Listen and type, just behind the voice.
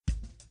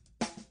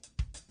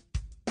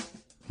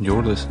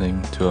You're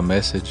listening to a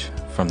message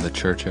from the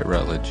Church at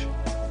Rutledge.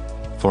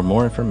 For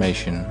more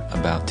information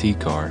about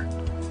TCAR,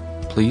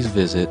 please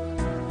visit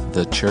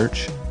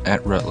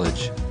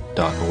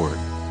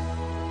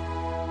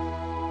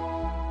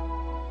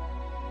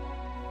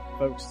thechurchatrutledge.org.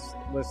 Folks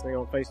listening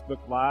on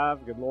Facebook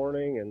Live, good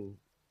morning, and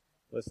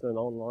listening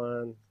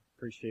online,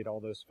 appreciate all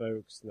those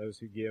folks and those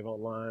who give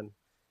online.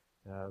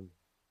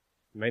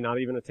 May not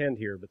even attend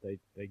here, but they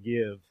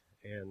give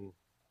and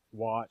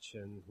watch,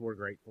 and we're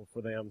grateful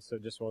for them. So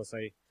just want to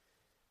say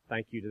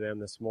thank you to them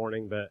this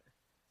morning. But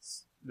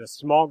the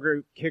small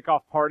group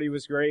kickoff party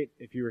was great.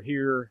 If you were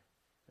here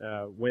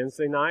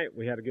Wednesday night,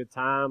 we had a good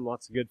time,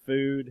 lots of good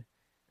food,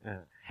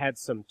 had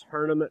some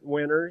tournament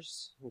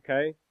winners,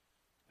 okay?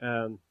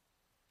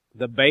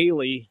 The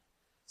Bailey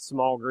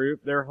small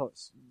group, their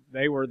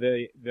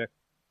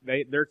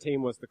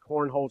team was the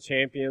cornhole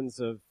champions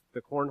of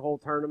the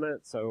cornhole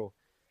tournament. So,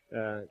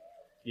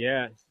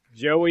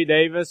 Joey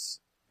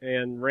Davis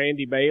and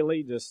Randy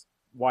Bailey just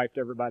wiped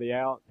everybody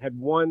out. Had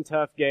just one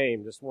tough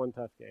game,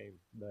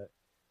 but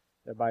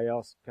everybody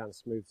else kind of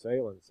smooth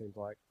sailing, it seems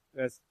like.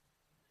 That's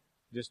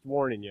just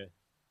warning you,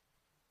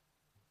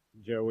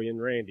 Joey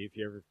and Randy, if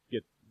you ever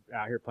get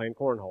out here playing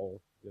cornhole,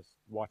 just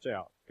watch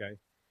out, okay?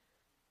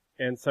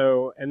 And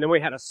then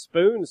we had a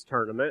spoons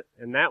tournament,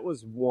 and that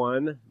was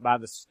won by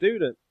the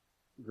student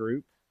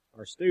group,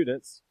 our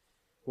students,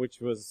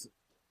 which was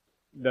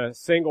the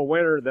single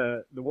winner.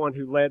 The one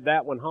who led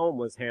that one home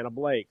was Hannah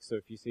Blake. So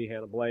if you see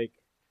Hannah Blake,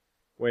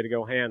 way to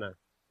go, Hannah.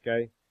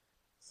 Okay.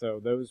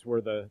 So those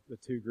were the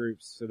two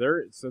groups. So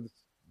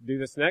do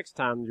this next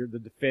time. You're the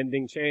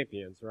defending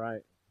champions,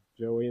 right?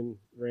 Joey and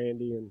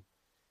Randy and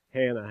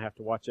Hannah have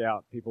to watch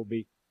out. People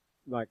be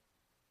like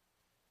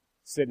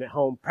sitting at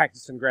home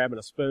practicing grabbing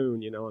a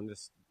spoon, and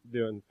just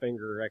doing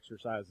finger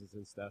exercises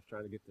and stuff,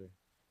 trying to get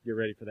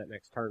ready for that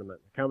next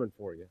tournament coming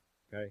for you.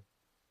 Okay.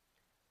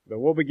 But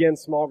we'll begin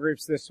small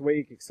groups this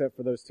week, except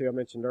for those two I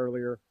mentioned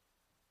earlier.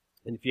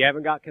 And if you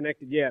haven't got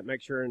connected yet,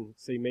 make sure and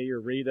see me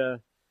or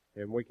Rita,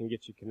 and we can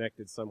get you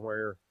connected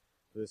somewhere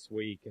this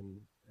week.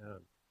 And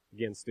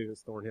again,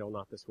 students, Thornhill,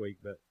 not this week,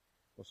 but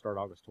we'll start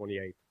August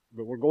 28th.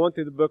 But we're going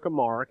through the book of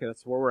Mark, and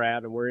that's where we're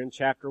at, and we're in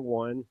chapter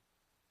 1.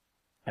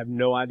 I have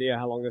no idea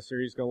how long this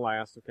series is going to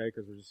last, okay,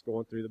 because we're just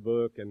going through the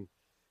book and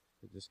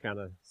just kind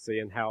of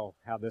seeing how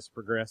this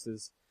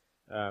progresses.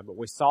 But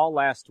we saw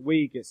last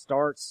week, it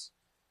starts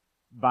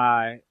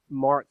by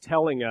Mark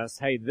telling us,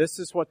 hey, this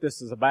is what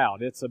this is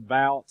about. It's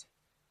about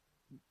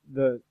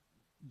the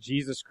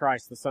Jesus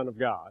Christ, the Son of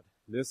God.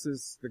 This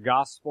is the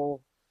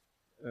gospel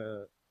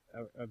of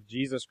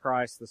Jesus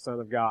Christ, the Son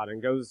of God,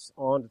 and goes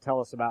on to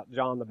tell us about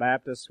John the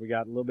Baptist. We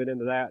got a little bit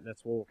into that.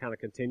 That's where we'll kind of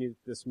continue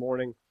this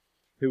morning,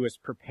 who was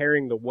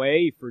preparing the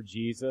way for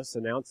Jesus,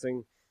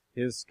 announcing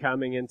his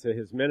coming into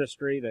his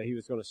ministry that he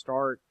was going to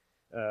start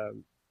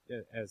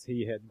as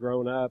he had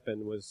grown up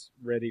and was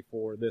ready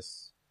for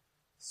this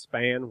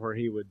span where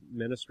he would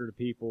minister to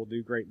people,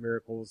 do great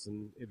miracles,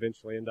 and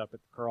eventually end up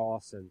at the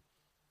cross. And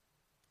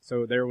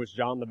so there was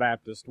John the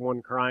Baptist,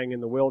 one crying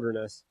in the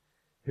wilderness,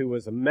 who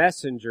was a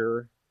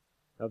messenger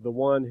of the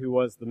one who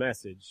was the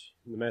message.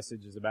 And the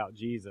message is about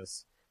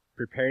Jesus,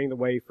 preparing the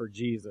way for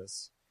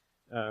Jesus.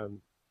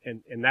 And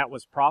that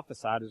was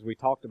prophesied, as we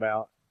talked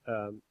about,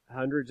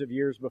 hundreds of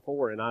years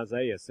before in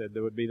Isaiah, said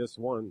there would be this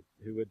one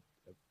who would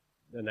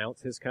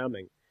announce his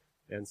coming.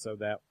 And so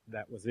that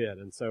was it.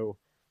 And so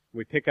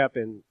we pick up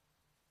in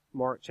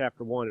Mark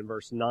chapter 1 and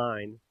verse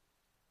 9,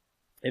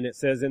 and it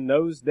says, "In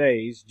those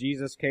days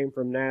Jesus came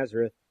from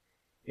Nazareth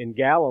in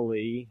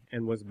Galilee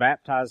and was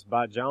baptized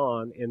by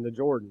John in the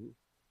Jordan.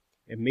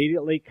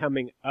 Immediately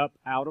coming up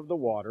out of the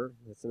water,"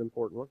 that's an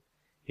important one,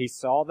 "he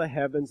saw the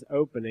heavens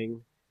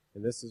opening,"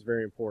 and this is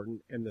very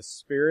important, "and the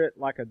Spirit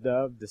like a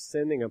dove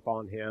descending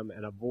upon him,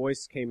 and a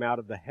voice came out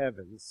of the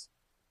heavens,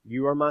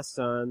 'You are my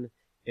Son,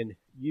 in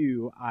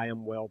you I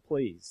am well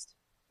pleased.'"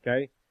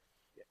 Okay?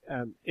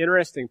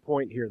 Interesting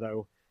point here,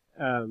 though.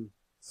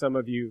 Some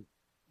of you,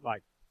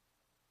 like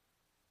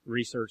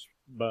research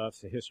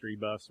buffs, history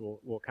buffs,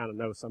 will kind of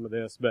know some of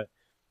this, but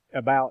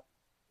about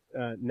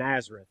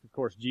Nazareth. Of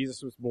course,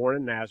 Jesus was born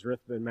in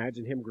Nazareth.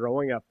 Imagine him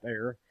growing up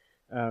there.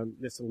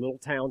 This little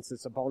town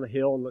sits up on a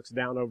hill and looks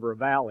down over a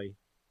valley.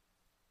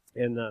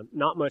 And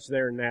not much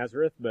there in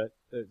Nazareth, but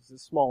it's a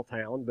small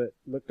town, but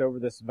looked over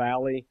this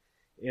valley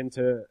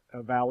into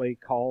a valley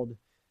called,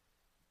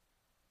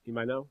 you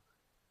might know,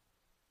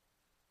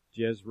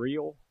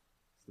 Jezreel.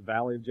 It's the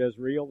valley of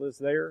Jezreel is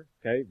there.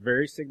 Okay,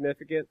 very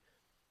significant.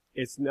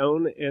 It's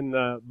known in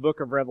the book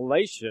of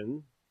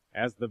Revelation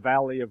as the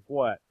valley of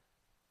what?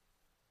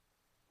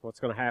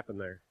 What's going to happen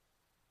there?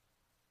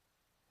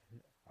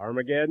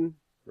 Armageddon,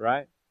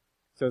 right?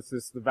 So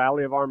it's the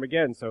valley of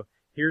Armageddon. So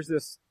here's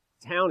this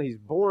town he's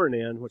born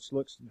in, which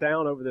looks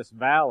down over this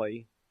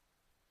valley.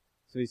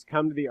 So he's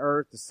come to the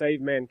earth to save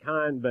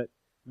mankind, but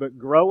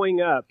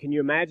growing up, can you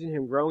imagine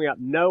him growing up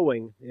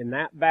knowing in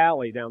that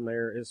valley down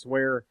there is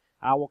where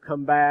I will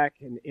come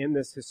back and in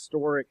this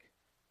historic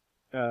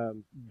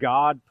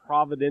God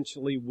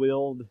providentially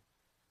willed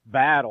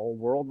battle,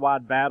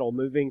 worldwide battle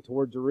moving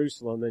toward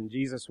Jerusalem, and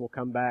Jesus will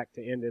come back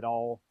to end it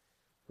all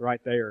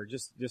right there.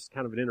 Just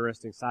kind of an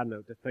interesting side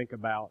note to think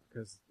about,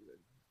 because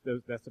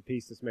that's a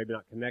piece that's maybe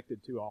not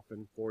connected too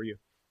often for you.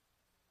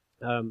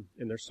 And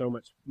there's so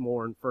much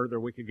more and further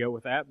we could go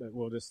with that, but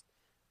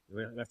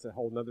that's a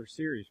whole nother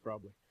series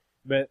probably.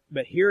 But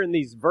here in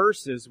these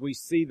verses, we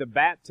see the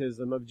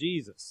baptism of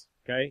Jesus,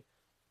 okay?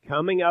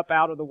 Coming up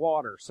out of the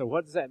water. So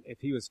what does that,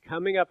 if he was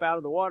coming up out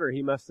of the water,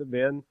 he must have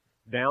been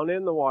down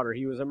in the water.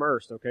 He was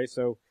immersed, okay?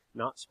 So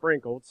not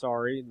sprinkled,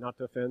 sorry, not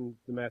to offend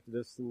the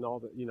Methodists and all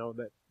that,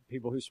 that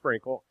people who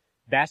sprinkle.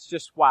 That's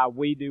just why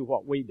we do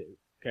what we do,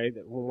 okay?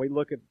 That when we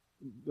look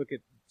at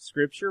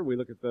Scripture, we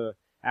look at the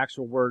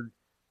actual word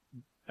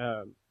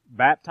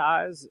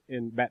baptize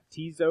and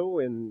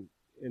baptizo in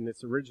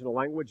its original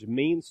language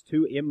means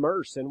to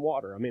immerse in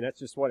water. I mean, that's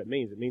just what it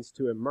means. It means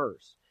to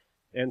immerse.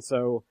 And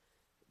so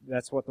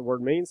that's what the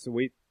word means. So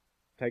we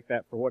take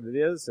that for what it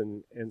is.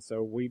 And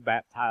so we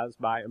baptize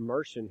by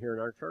immersion here in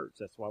our church.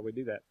 That's why we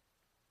do that.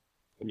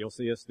 And you'll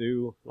see us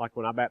do, like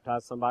when I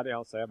baptize somebody,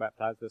 I'll say I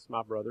baptize this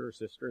my brother or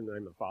sister in the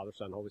name of the Father,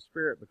 Son, Holy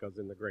Spirit, because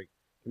in the Great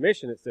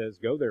Commission it says,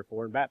 go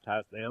therefore and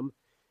baptize them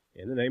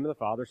in the name of the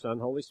Father, Son,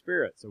 Holy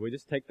Spirit. So we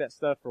just take that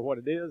stuff for what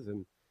it is,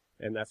 and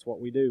that's what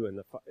we do.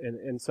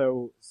 And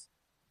so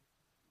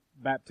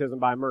baptism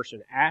by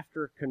immersion,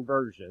 after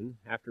conversion,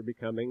 after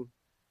becoming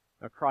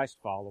a Christ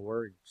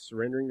follower,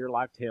 surrendering your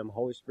life to Him,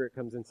 Holy Spirit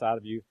comes inside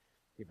of you.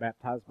 You're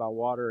baptized by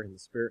water, and the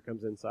Spirit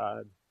comes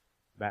inside,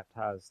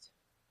 baptized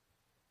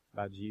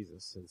by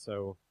Jesus. And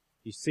so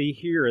you see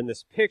here in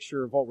this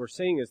picture of what we're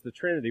seeing is the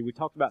Trinity. We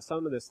talked about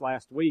some of this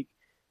last week,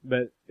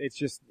 but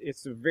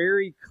it's a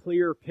very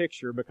clear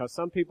picture, because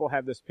some people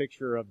have this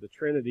picture of the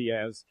Trinity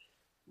as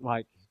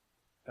like,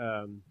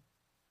 I'm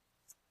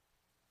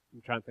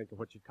trying to think of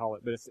what you'd call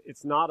it, but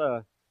it's not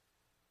a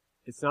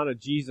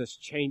Jesus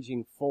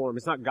changing form.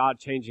 It's not God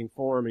changing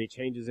form and He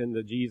changes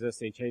into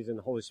Jesus and He changes into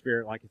the Holy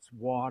Spirit like it's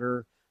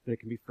water, that it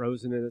can be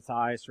frozen in its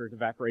ice or it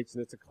evaporates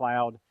and it's a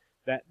cloud.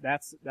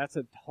 That's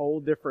a whole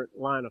different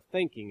line of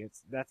thinking.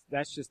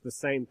 That's just the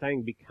same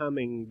thing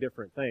becoming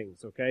different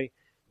things, okay?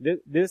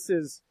 This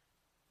is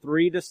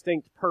three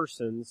distinct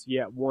persons,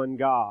 yet one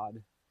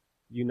God,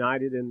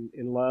 united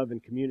in love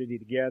and community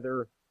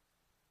together.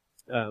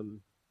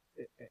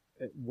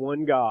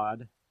 One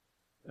God,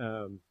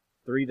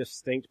 three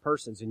distinct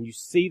persons, and you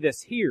see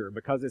this here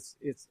because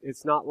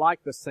it's not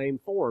like the same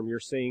form.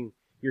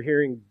 You're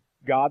hearing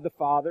God the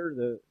Father,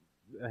 the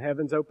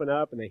heavens open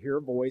up and they hear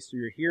a voice. So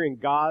you're hearing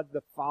God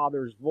the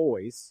Father's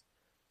voice.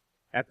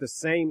 At the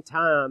same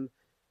time,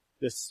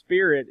 the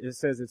Spirit, it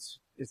says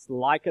it's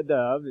like a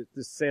dove. It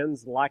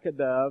descends like a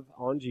dove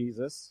on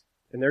Jesus.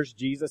 And there's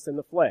Jesus in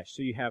the flesh.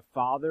 So you have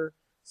Father,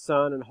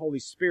 Son, and Holy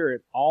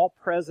Spirit all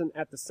present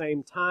at the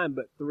same time,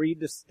 but three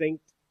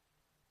distinct,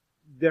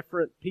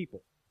 different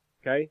people.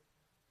 Okay?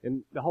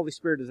 And the Holy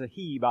Spirit is a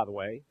He, by the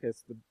way,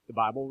 because the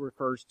Bible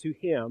refers to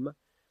Him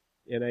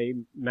in a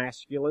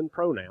masculine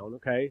pronoun.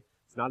 Okay?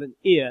 It's not an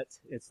it.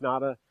 It's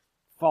not a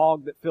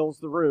fog that fills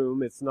the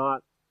room. It's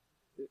not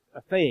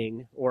a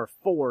thing or a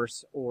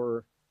force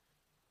or,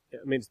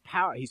 I mean,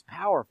 He's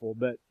powerful,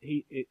 but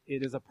it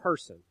is a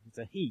person. It's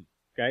a He.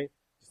 Okay?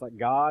 Just like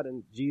God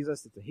and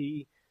Jesus, it's a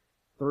He,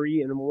 three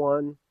in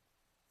one.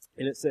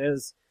 And it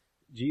says,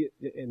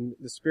 and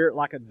the Spirit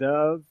like a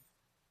dove,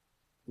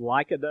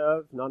 not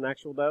an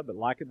actual dove, but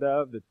like a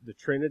dove, the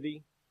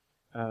Trinity.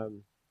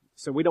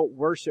 So we don't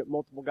worship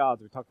multiple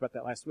gods. We talked about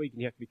that last week,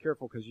 and you have to be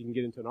careful because you can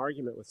get into an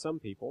argument with some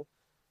people.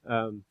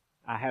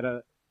 I had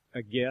a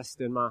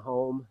guest in my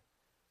home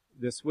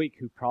this week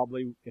who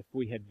probably, if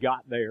we had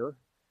got there,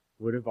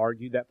 would have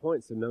argued that point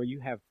and said, no,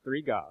 you have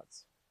three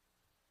gods,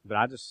 but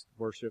I just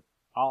worship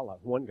Allah,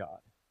 one God.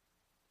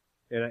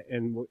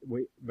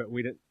 But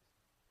we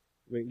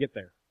didn't get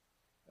there.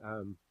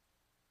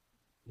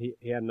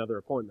 He had another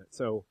appointment.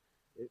 So,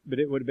 but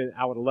it would have been,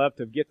 I would have loved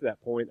to get to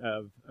that point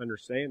of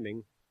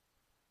understanding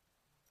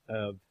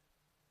of,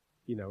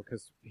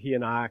 because he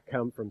and I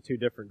come from two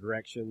different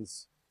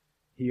directions.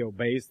 He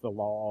obeys the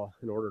law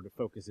in order to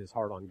focus his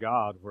heart on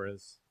God,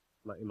 whereas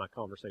in my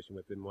conversation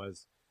with him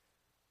was,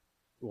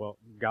 well,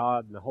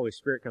 God and the Holy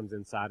Spirit comes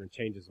inside and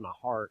changes my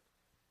heart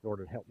in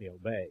order to help me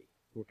obey.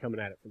 We're coming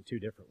at it from two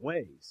different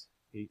ways.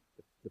 The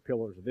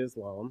pillars of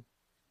Islam,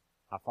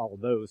 I follow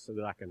those so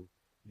that I can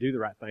do the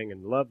right thing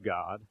and love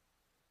God,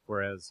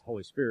 whereas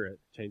Holy Spirit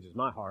changes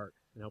my heart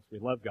and helps me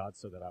love God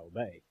so that I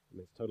obey. I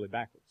mean, it's totally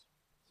backwards.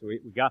 So we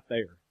got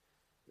there,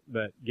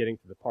 but getting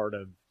to the part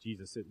of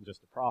Jesus isn't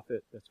just a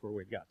prophet, that's where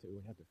we got to.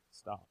 We had to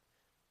stop.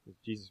 Is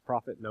Jesus a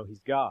prophet? No, He's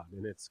God,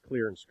 and it's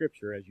clear in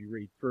Scripture as you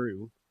read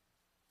through.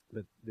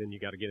 But then you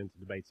got to get into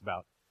debates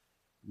about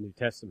the New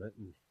Testament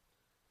and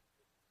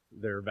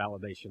their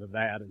validation of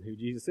that and who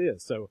Jesus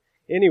is. So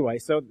anyway,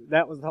 so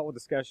that was the whole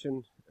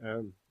discussion.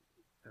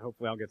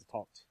 Hopefully I'll get to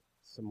talk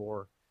some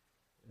more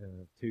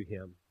to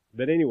him.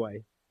 But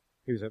anyway,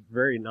 he was a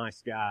very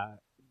nice guy.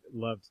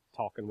 Loved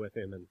talking with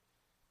him, and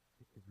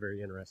it's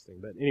very interesting.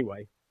 But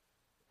anyway,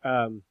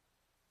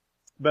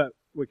 but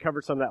we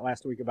covered some of that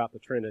last week about the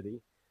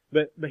Trinity.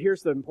 But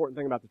here's the important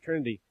thing about the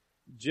Trinity.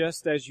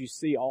 Just as you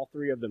see all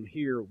three of them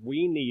here,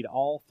 we need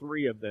all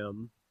three of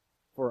them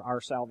for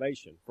our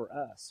salvation, for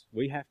us.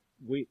 We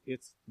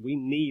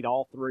need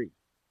all three.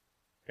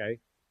 Okay?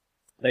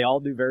 They all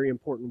do very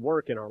important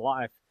work in our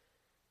life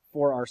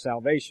for our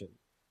salvation.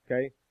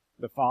 Okay?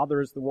 The Father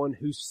is the one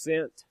who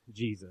sent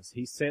Jesus.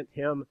 He sent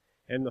him,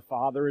 and the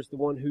Father is the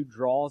one who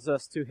draws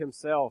us to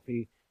himself.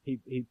 He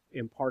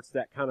imparts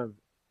that kind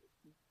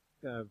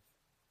of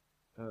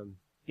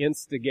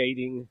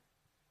instigating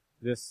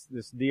this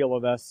deal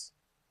of us,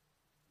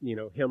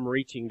 him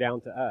reaching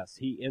down to us.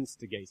 He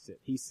instigates it.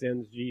 He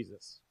sends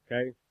Jesus.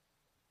 Okay?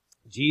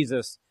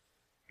 Jesus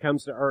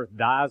comes to earth,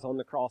 dies on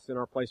the cross in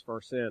our place for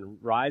our sin,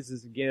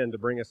 rises again to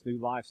bring us new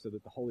life so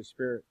that the Holy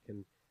Spirit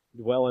can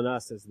dwell in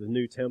us as the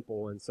new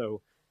temple. And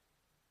so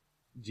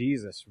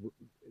Jesus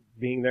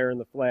being there in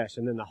the flesh,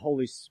 and then the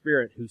Holy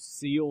Spirit who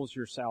seals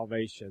your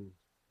salvation,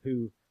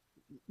 who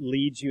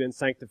leads you in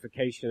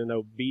sanctification and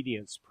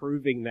obedience,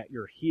 proving that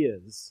you're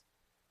his.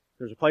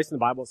 There's a place in the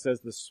Bible that says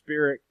the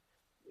Spirit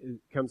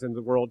comes into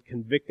the world,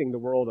 convicting the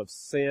world of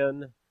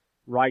sin,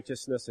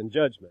 righteousness, and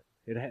judgment.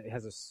 It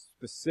has a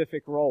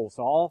specific role.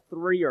 So all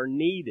three are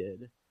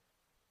needed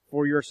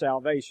for your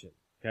salvation.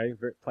 Okay?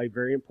 Play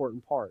very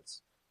important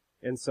parts.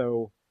 And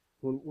so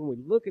when we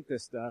look at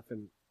this stuff,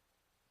 and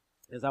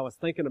as I was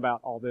thinking about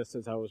all this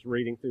as I was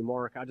reading through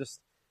Mark,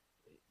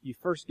 you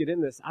first get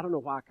in this. I don't know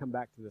why I come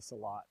back to this a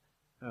lot,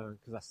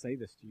 because I say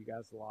this to you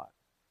guys a lot.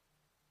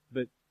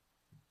 But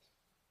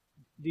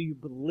do you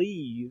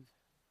believe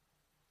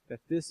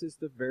that this is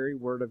the very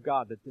Word of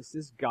God, that this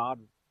is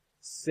God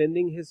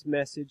sending His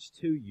message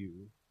to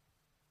you?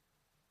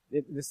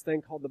 This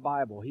thing called the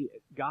Bible,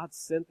 God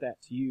sent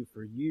that to you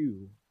for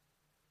you.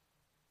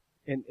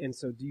 And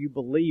so do you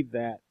believe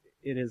that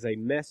it is a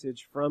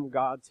message from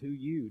God to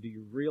you? Do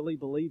you really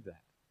believe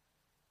that?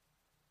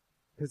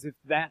 Because if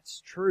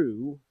that's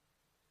true,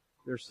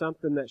 there's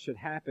something that should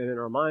happen in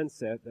our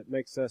mindset that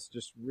makes us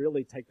just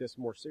really take this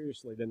more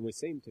seriously than we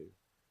seem to.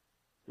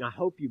 And I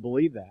hope you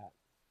believe that.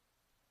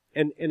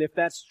 And if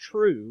that's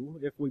true,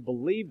 if we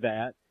believe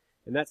that,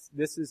 and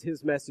this is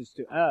His message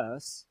to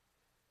us,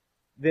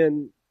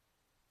 then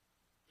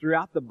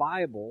throughout the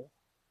Bible,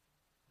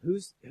 who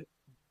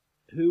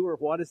or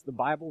what is the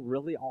Bible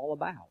really all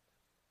about?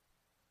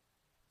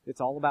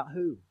 It's all about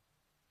who?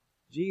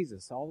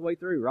 Jesus, all the way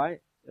through, right?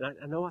 And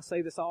I know I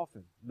say this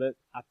often, but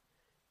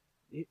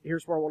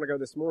here's where I want to go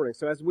this morning.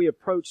 So as we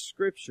approach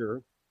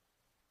Scripture,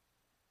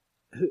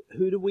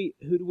 who do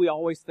we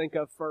always think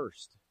of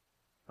first?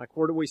 Like,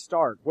 where do we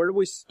start? Where do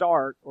we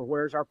start, or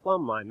where's our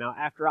plumb line? Now,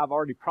 after I've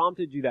already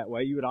prompted you that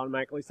way, you would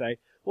automatically say,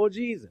 well,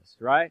 Jesus,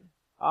 right?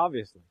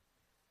 Obviously.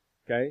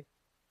 Okay?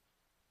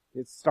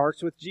 It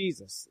starts with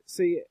Jesus.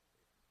 See,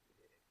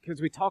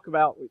 because we talk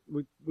about,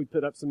 we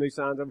put up some new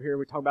signs over here,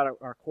 we talk about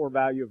our core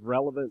value of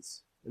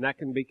relevance, and that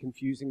can be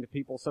confusing to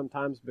people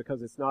sometimes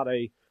because it's not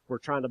we're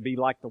trying to be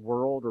like the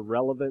world or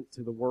relevant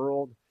to the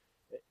world.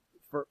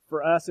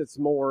 For us, it's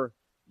more,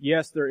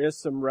 yes, there is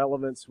some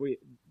relevance.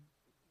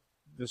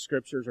 The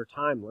Scriptures are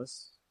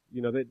timeless.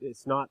 That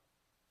it's not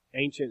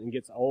ancient and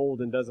gets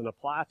old and doesn't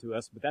apply to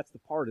us, but that's the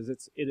part,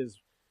 it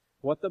is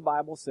what the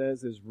Bible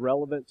says is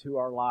relevant to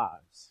our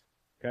lives.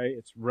 Okay?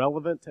 It's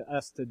relevant to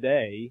us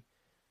today.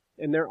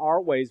 And there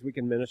are ways we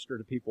can minister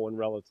to people in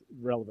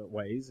relevant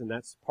ways, and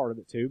that's part of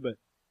it too, but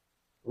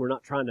we're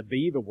not trying to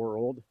be the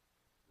world.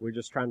 We're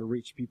just trying to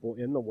reach people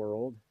in the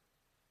world.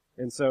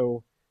 And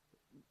so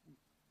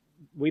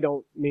we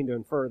don't mean to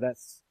infer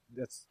that's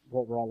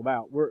what we're all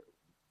about.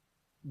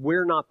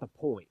 We're not the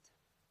point.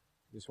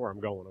 This is where I'm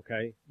going,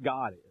 okay?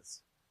 God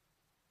is.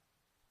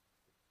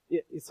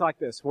 It's like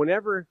this.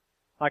 Whenever,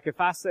 like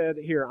if I said,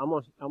 here, I'm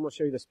gonna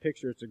show you this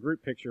picture. It's a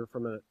group picture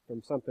from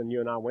something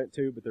you and I went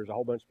to, but there's a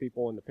whole bunch of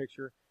people in the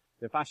picture.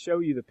 If I show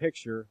you the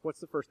picture,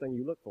 what's the first thing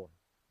you look for?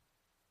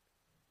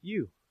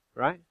 You,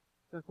 right?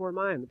 Like, where am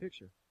I in the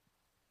picture?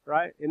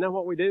 Right? Isn't that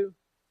what we do?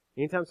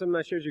 Anytime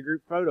somebody shows you a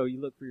group photo,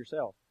 you look for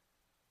yourself.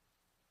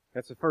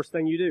 That's the first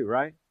thing you do,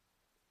 right?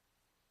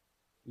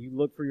 You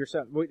look for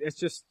yourself. It's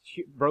just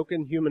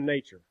broken human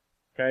nature,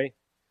 okay?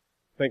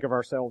 Think of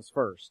ourselves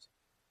first.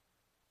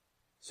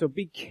 So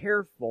be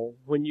careful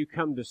when you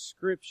come to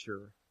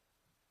Scripture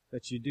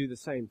that you do the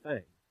same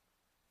thing.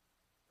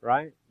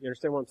 Right? You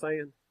understand what I'm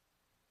saying?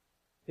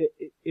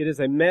 It is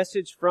a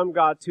message from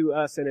God to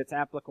us, and it's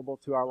applicable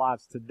to our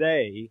lives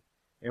today,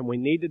 and we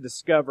need to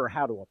discover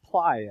how to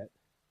apply it.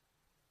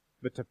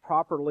 But to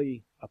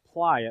properly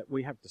apply it,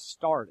 we have to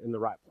start in the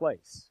right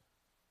place.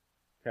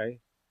 Okay?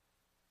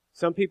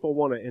 Some people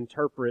want to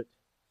interpret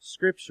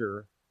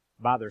Scripture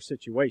by their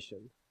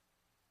situation,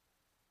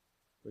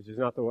 which is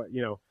not the way,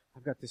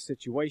 I've got this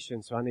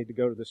situation, so I need to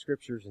go to the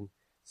Scriptures and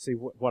see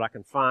what I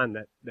can find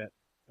that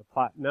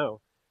apply.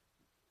 No.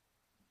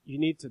 You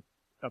need to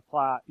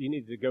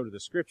go to the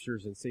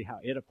Scriptures and see how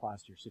it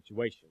applies to your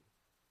situation.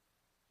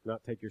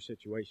 Not take your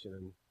situation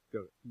and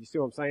go. You see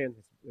what I'm saying?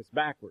 It's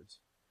backwards.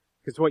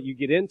 Because what you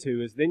get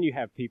into is then you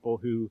have people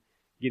who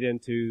get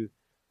into,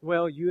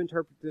 well, you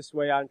interpret this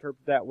way, I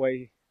interpret that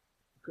way.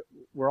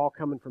 we're all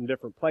coming from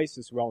different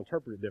places. We all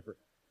interpret it different.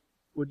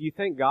 Would you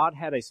think God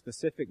had a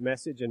specific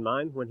message in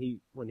mind when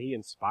he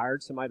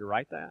inspired somebody to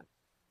write that?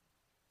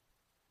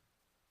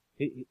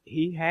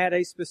 He had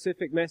a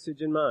specific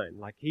message in mind.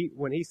 Like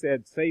when he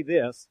said, say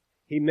this,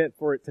 he meant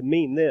for it to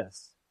mean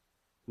this.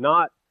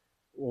 Not,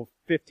 well,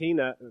 15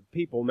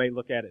 people may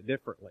look at it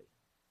differently,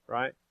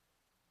 right?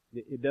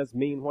 It does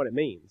mean what it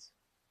means.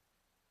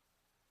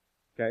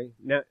 Okay?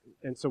 Now,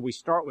 and so we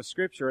start with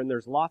Scripture, and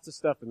there's lots of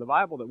stuff in the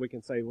Bible that we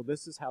can say, well,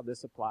 this is how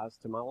this applies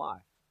to my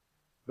life.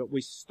 But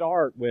we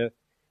start with,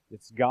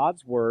 it's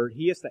God's Word.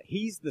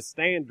 He's the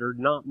standard,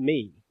 not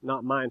me,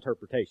 not my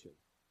interpretation.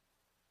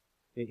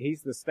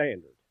 He's the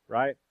standard,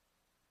 right?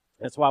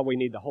 That's why we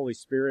need the Holy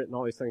Spirit and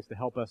all these things to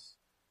help us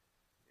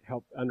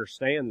help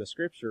understand the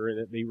Scripture and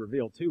it be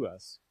revealed to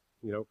us.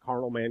 You know,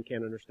 carnal man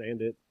can't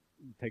understand it.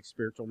 It takes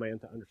spiritual man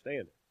to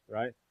understand it,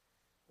 right?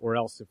 Or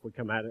else if we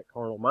come at it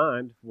carnal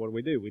mind, what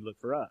do? We look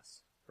for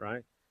us,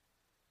 right?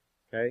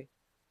 Okay?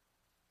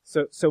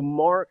 So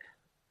Mark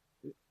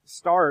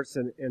starts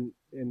and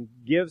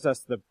gives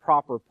us the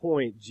proper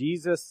point.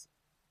 Jesus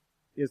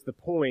is the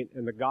point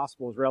and the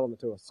gospel is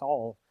relevant to us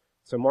all.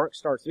 So Mark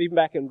starts, even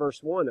back in verse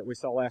 1 that we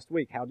saw last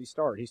week, how did he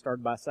start? He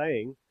started by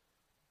saying,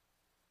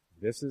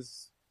 this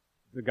is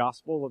the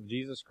gospel of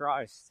Jesus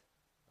Christ,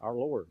 our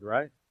Lord,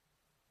 right?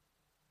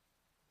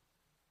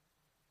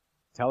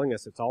 Telling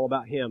us it's all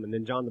about Him. And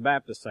then John the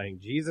Baptist saying,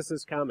 Jesus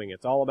is coming,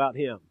 it's all about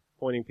Him,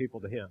 pointing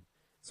people to Him.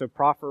 So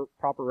proper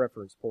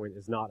reference point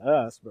is not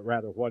us, but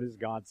rather what is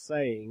God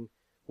saying,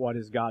 what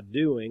is God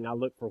doing. I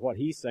look for what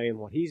He's saying,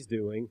 what He's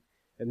doing,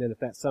 and then if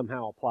that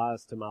somehow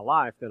applies to my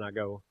life, then I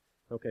go,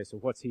 okay, so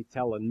what's He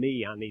telling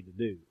me I need to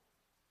do?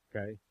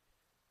 Okay?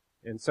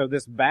 And so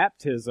this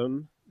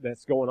baptism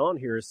that's going on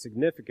here is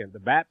significant. The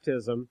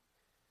baptism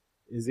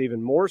is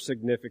even more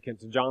significant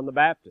to John the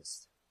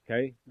Baptist.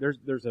 Okay?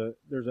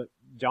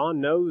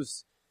 John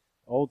knows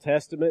Old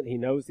Testament. He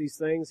knows these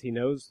things. He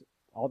knows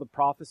all the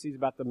prophecies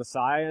about the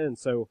Messiah. And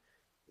so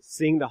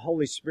seeing the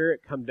Holy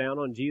Spirit come down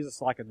on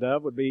Jesus like a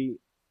dove would be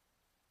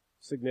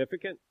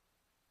significant.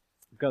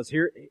 Because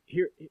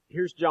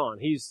here's John.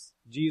 He's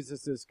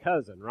Jesus'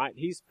 cousin, right?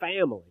 He's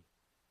family.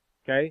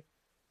 Okay?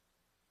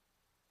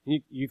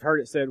 You've heard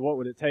it said, what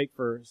would it take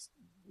for,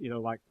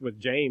 like with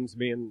James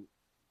being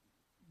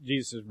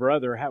Jesus'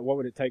 brother, what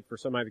would it take for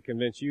somebody to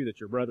convince you that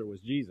your brother was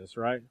Jesus,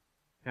 right?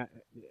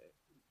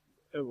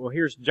 Well,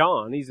 here's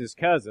John. He's his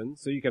cousin,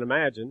 so you can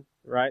imagine,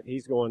 right?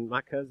 He's going,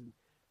 my cousin,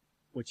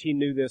 which he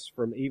knew this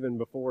from even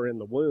before in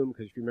the womb,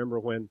 because if you remember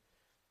when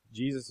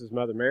Jesus'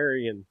 mother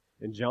Mary and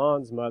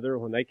John's mother,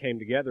 when they came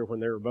together, when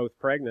they were both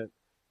pregnant,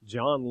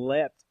 John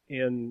leapt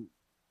in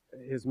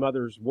his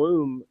mother's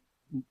womb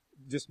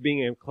just being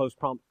in close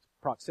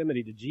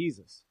proximity to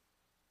Jesus.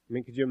 I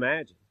mean, could you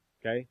imagine?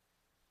 Okay?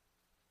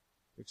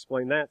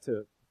 Explain that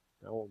to,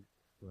 well,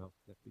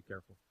 let's be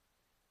careful.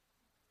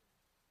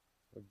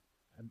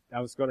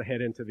 I was going to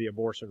head into the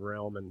abortion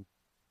realm and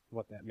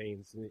what that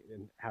means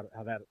and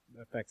how that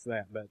affects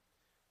that, but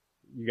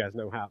you guys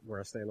know where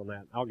I stand on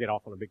that. I'll get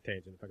off on a big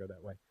tangent if I go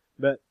that way.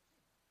 But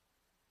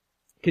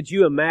could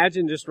you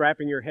imagine just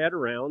wrapping your head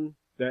around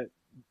that,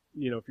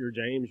 if you're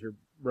James, your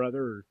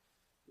brother, or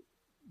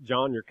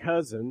John, your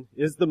cousin,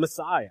 is the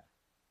Messiah?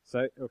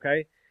 So,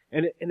 okay?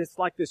 And it's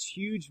like this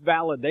huge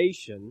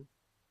validation,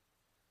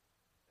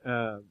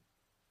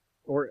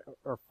 or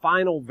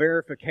final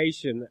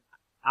verification,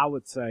 I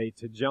would say,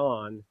 to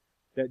John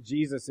that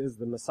Jesus is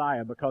the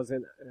Messiah, because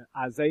in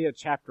Isaiah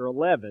chapter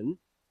 11,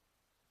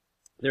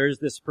 there's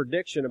this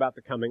prediction about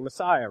the coming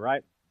Messiah,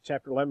 right?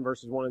 Chapter 11,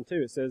 verses 1 and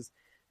 2, it says,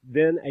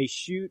 then a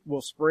shoot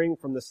will spring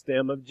from the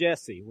stem of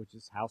Jesse, which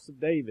is house of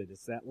David.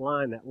 It's that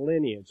line, that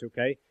lineage,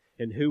 okay?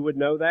 And who would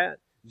know that?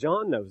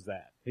 John knows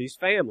that. He's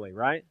family,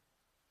 right?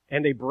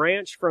 And a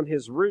branch from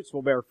his roots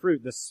will bear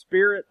fruit. The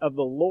Spirit of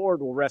the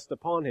Lord will rest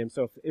upon him.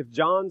 So if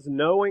John's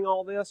knowing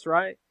all this,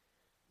 right?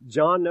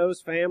 John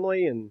knows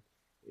family, and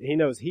he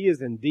knows he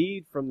is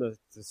indeed from the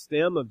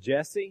stem of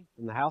Jesse,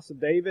 from the house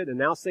of David, and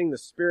now seeing the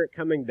Spirit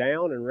coming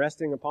down and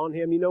resting upon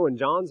him, in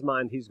John's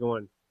mind, he's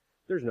going,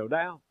 there's no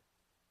doubt.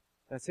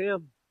 That's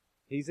him.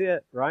 He's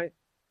it, right?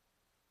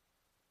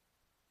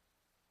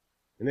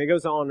 And then it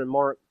goes on in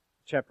Mark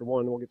chapter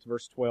 1, we'll get to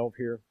verse 12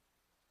 here.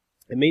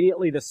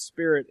 Immediately the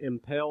Spirit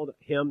impelled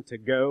him to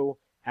go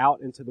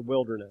out into the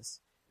wilderness.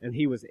 And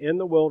he was in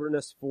the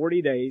wilderness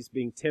 40 days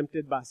being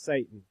tempted by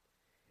Satan.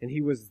 And he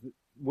was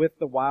with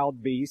the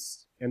wild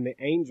beasts, and the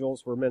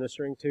angels were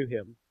ministering to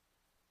him.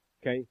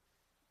 Okay?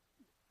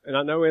 And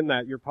I know in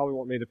that you're probably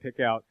wanting me to pick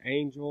out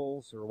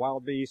angels or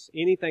wild beasts,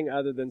 anything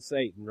other than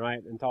Satan, right?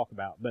 And talk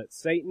about. But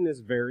Satan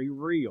is very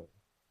real.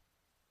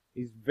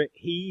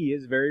 He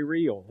is very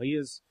real. He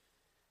is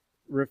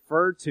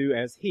referred to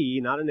as he,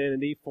 not an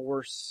entity,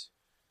 force,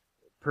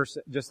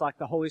 person, just like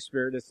the Holy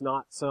Spirit. It's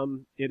not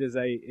it is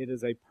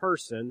a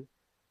person.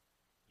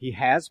 He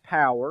has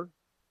power,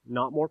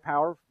 not more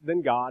power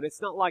than God.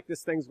 It's not like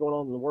this thing's going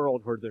on in the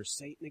world where there's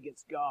Satan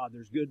against God,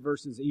 there's good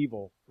versus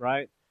evil,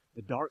 right?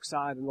 The dark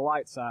side and the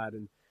light side,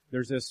 and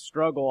there's this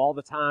struggle all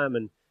the time,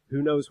 and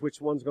who knows which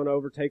one's going to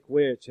overtake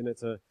which, and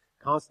it's a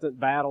constant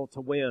battle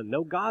to win.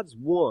 No, God's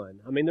won.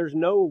 I mean, there's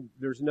no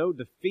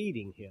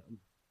defeating him.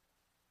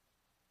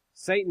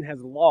 Satan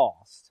has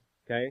lost,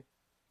 okay?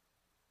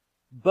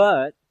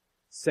 But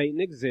Satan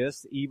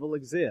exists, evil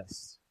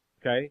exists,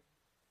 okay?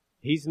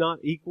 He's not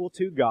equal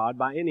to God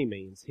by any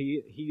means.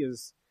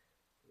 He's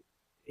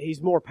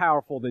more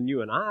powerful than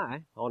you and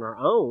I on our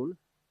own,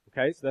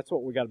 okay? So that's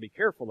what we got to be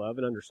careful of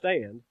and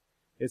understand.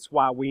 It's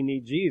why we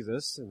need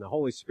Jesus and the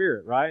Holy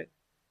Spirit, right?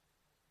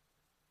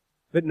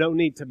 But no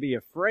need to be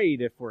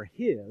afraid if we're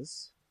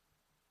His.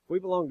 If we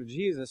belong to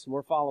Jesus and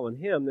we're following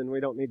Him, then we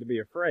don't need to be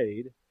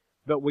afraid.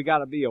 But we got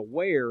to be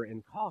aware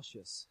and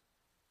cautious,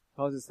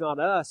 because it's not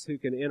us who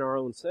can in our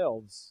own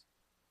selves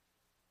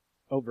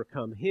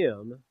overcome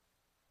Him.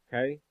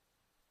 Okay?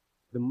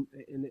 And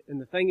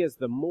the thing is,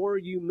 the more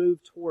you move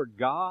toward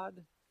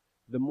God,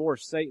 the more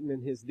Satan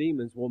and his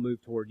demons will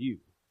move toward you.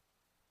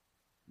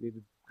 You need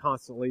to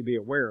constantly be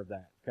aware of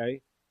that,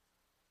 okay?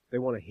 They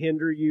want to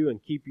hinder you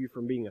and keep you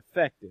from being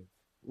effective.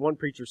 One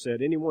preacher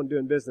said, anyone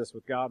doing business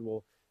with God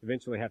will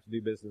eventually have to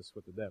do business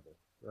with the devil,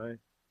 right?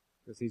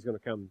 Because he's going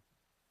to come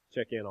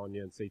check in on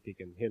you and see if he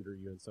can hinder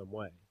you in some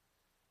way.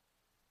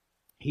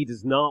 He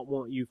does not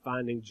want you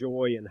finding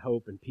joy and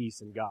hope and peace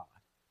in God.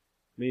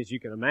 I mean, as you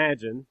can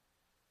imagine,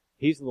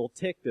 he's a little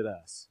ticked at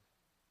us,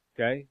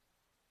 okay?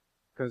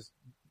 Because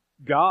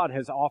God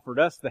has offered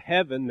us the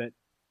heaven that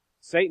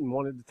Satan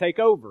wanted to take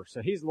over.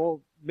 So he's a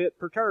little bit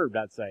perturbed,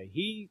 I'd say.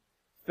 He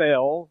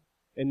fell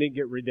and didn't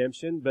get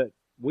redemption, but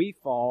we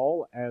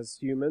fall as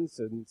humans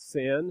and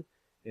sin,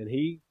 and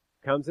he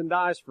comes and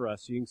dies for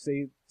us. You can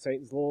see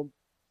Satan's a little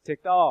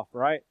ticked off,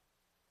 right?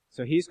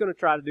 So he's going to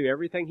try to do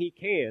everything he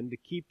can to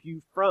keep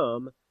you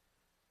from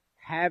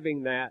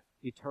having that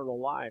eternal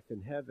life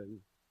in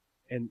heaven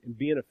and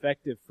being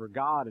effective for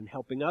God and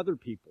helping other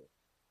people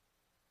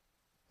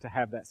to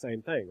have that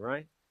same thing,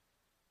 right?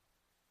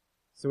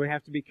 So we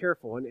have to be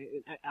careful. And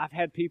I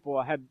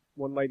had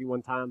one lady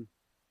one time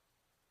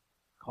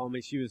call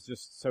me. She was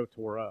just so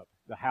tore up.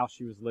 The house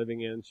she was living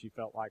in, she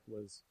felt like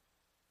was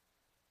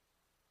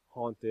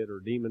haunted or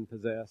demon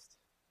possessed,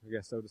 I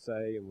guess so to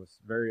say, and was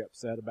very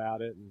upset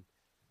about it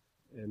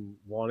and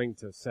wanting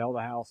to sell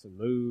the house and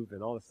move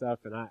and all this stuff.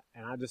 And I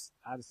just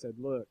said,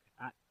 look,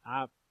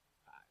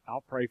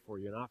 I'll pray for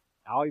you, and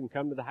I'll even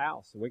come to the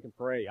house and we can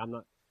pray. I'm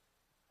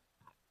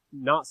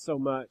not so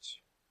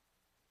much.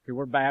 Okay,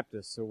 we're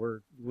Baptists, so we're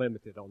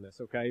limited on this,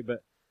 okay?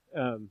 But,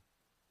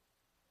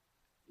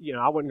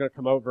 I wasn't going to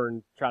come over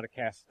and try to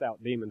cast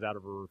out demons out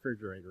of a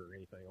refrigerator or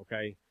anything,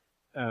 okay?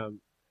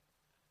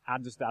 I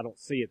don't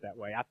see it that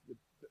way.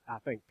 I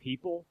think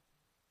people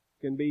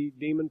can be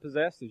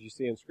demon-possessed, as you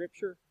see in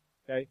Scripture,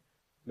 okay?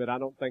 But I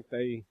don't think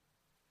they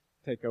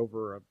take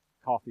over a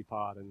coffee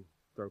pot and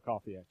throw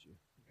coffee at you,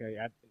 okay?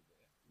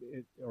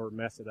 Or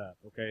mess it up,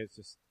 okay? It's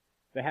just,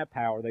 they have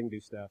power, they can do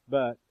stuff,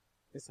 but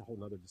it's a whole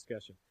nother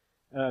discussion.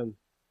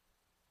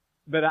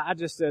 But I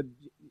just said,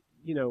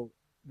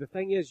 the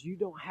thing is, you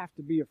don't have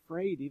to be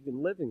afraid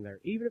even living there,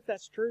 even if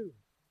that's true.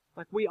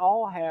 Like, we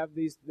all have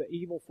the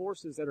evil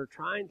forces that are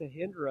trying to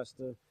hinder us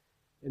to,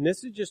 and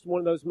this is just one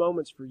of those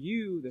moments for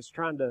you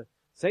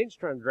Satan's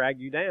trying to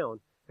drag you down.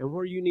 And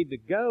where you need to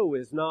go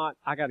is not,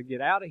 I got to get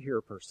out of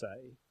here per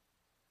se.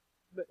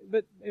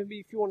 But maybe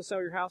if you want to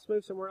sell your house,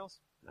 move somewhere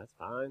else, that's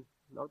fine.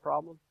 Not a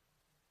problem.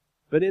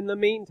 But in the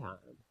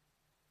meantime,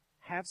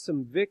 have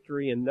some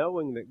victory in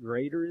knowing that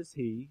greater is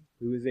He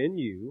who is in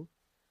you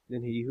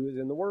than he who is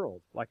in the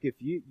world. Like if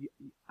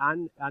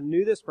I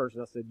knew this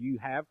person, I said, you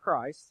have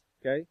Christ,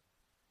 okay?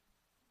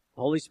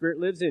 The Holy Spirit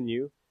lives in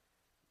you.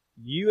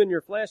 You and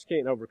your flesh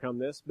can't overcome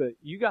this, but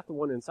you got the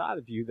one inside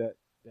of you that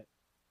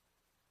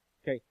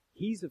okay,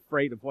 He's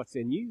afraid of what's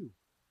in you.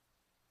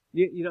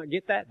 You not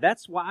get that?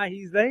 That's why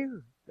He's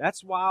there.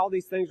 That's why all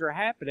these things are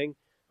happening,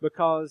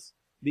 because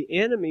the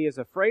enemy is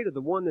afraid of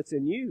the one that's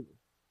in you.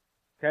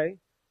 Okay?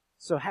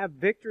 So have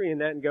victory in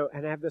that and go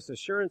and have this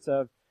assurance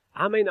of,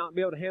 I may not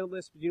be able to handle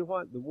this, but you know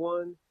what?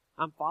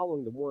 I'm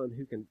following the one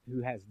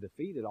who has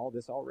defeated all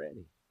this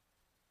already.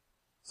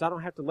 So I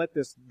don't have to let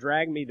this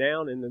drag me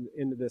down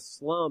into this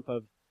slump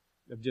of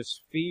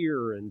just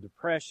fear and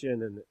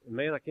depression and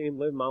man, I can't even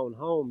live in my own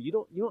home.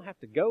 You don't have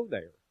to go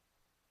there.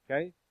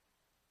 Okay?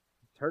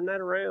 Turn that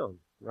around,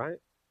 right?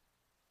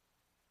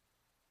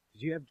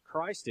 Because you have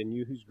Christ in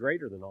you who's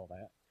greater than all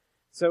that.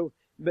 So,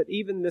 but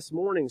even this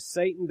morning,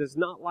 Satan does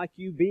not like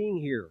you being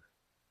here.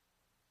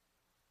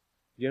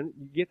 You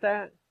get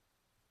that?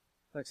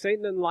 Like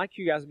Satan doesn't like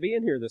you guys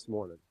being here this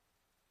morning.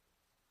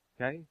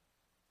 Okay?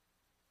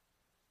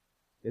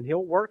 And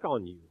he'll work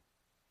on you.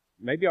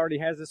 Maybe already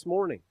has this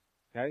morning.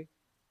 Okay?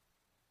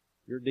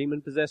 You're a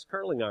demon-possessed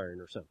curling iron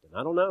or something.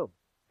 I don't know.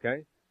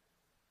 Okay?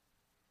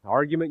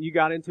 Argument you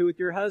got into with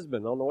your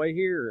husband on the way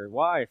here,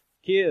 wife,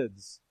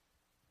 kids,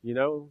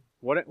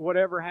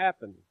 whatever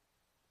happened.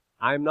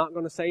 I'm not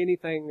going to say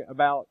anything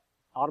about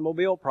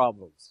automobile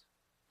problems.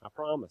 I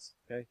promise.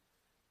 Okay?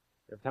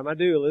 Every time I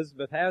do,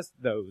 Elizabeth has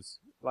those.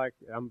 Like,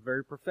 I'm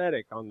very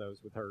prophetic on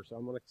those with her, so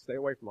I'm going to stay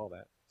away from all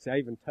that. See, I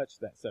even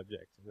touched that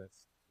subject, and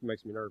that's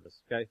makes me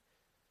nervous, okay?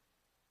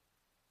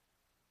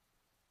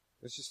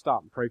 Let's just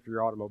stop and pray for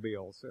your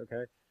automobiles,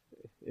 okay?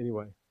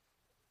 Anyway.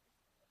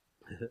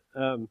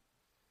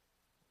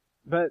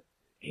 But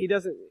he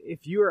doesn't,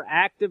 if you are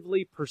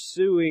actively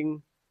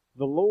pursuing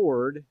the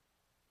Lord,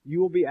 you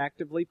will be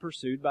actively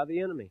pursued by the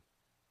enemy.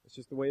 It's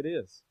just the way it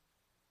is.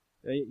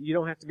 You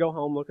don't have to go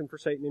home looking for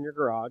Satan in your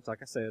garage, like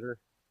I said, or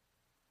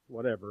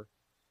whatever.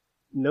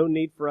 No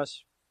need for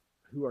us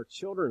who are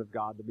children of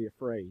God to be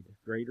afraid.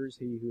 Greater is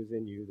he who is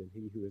in you than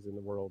he who is in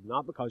the world.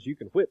 Not because you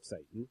can whip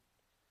Satan.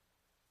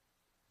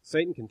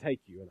 Satan can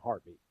take you in a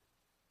heartbeat.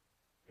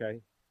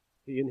 Okay?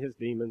 He and his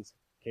demons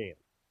can.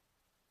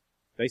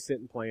 They sit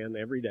and plan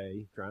every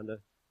day trying to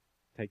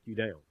take you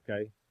down.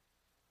 Okay?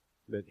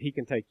 But he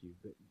can take you.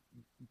 But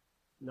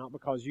not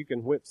because you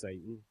can whip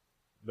Satan,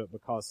 but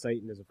because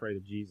Satan is afraid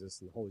of Jesus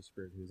and the Holy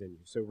Spirit who is in you.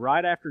 So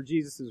right after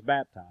Jesus is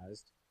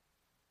baptized,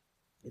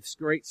 it's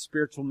great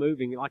spiritual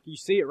moving. Like you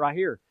see it right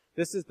here.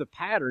 This is the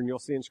pattern you'll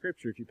see in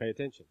Scripture if you pay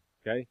attention.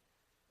 Okay?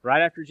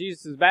 Right after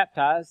Jesus is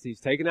baptized, he's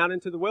taken out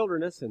into the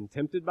wilderness and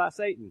tempted by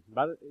Satan.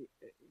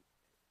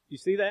 You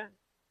see that?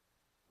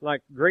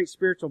 Like great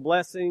spiritual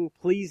blessing,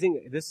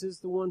 pleasing. This is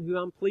the one who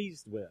I'm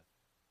pleased with.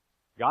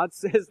 God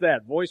says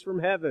that. Voice from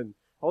heaven.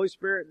 Holy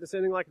Spirit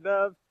descending like a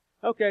dove.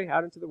 Okay,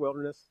 out into the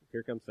wilderness.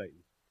 Here comes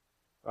Satan.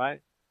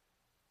 Right?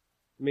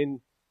 I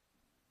mean,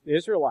 the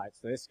Israelites,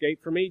 they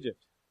escaped from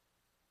Egypt.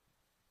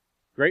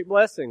 Great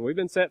blessing. We've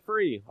been set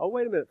free. Oh,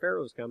 wait a minute.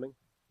 Pharaoh's coming.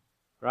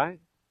 Right?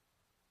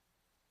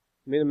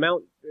 I mean,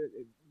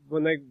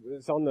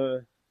 it's on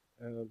the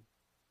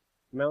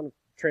Mount of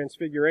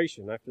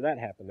Transfiguration. After that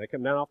happened, they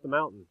come down off the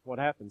mountain. What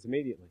happens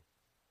immediately?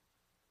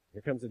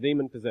 Here comes a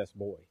demon-possessed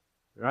boy.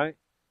 Right?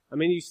 I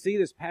mean, you see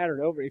this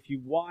pattern over. If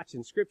you watch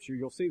in Scripture,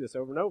 you'll see this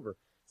over and over.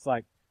 It's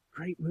like,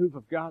 great move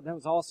of God. That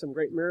was awesome.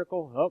 Great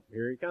miracle. Oh,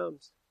 here he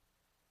comes.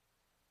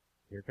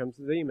 Here comes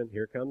the demon.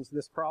 Here comes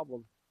this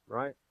problem.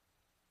 Right?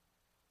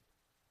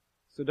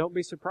 So don't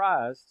be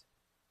surprised.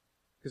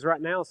 Because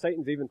right now,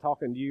 Satan's even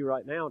talking to you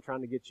right now,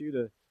 trying to get you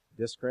to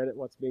discredit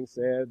what's being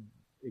said,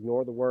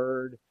 ignore the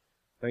word,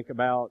 think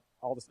about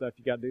all the stuff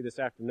you got to do this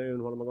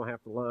afternoon. What am I going to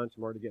have for lunch?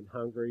 I'm already getting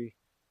hungry.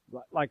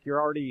 Like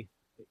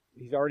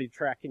he's already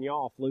tracking you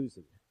off,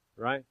 losing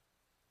you, right?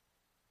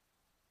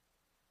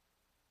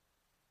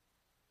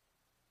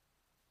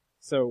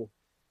 So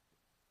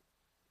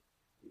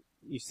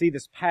you see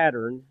this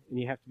pattern, and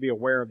you have to be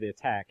aware of the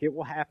attack. It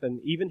will happen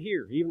even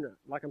here, even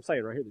like I'm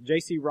saying right here.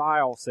 J.C.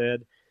 Ryle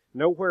said,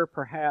 nowhere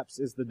perhaps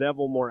is the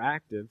devil more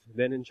active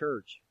than in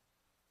church.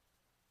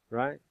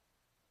 Right?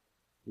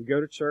 You go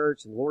to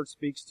church and the Lord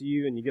speaks to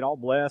you and you get all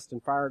blessed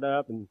and fired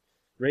up and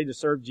ready to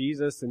serve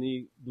Jesus,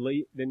 and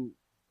then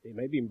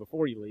maybe even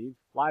before you leave,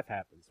 life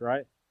happens,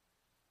 right?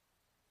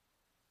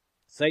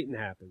 Satan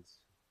happens.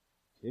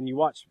 And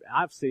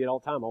I see it all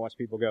the time. I watch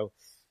people go,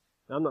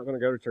 I'm not going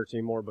to go to church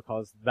anymore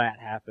because that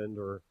happened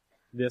or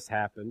this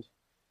happened.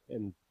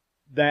 And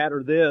that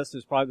or this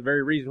is probably the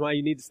very reason why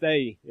you need to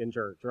stay in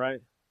church, right?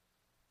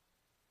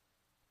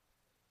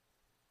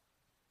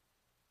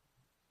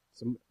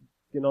 So,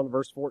 getting on to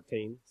verse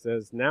 14, it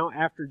says, now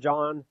after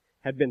John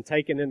had been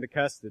taken into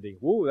custody.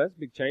 Whoa, that's a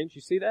big change.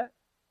 You see that?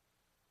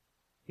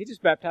 He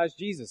just baptized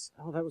Jesus.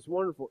 Oh, that was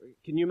wonderful.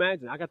 Can you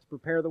imagine? I got to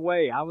prepare the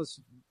way. I was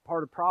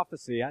part of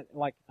prophecy.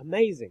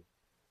 Amazing.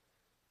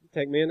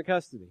 Take me into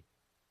custody.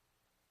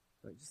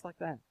 Just like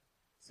that.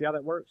 See how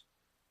that works?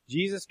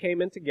 Jesus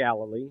came into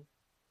Galilee,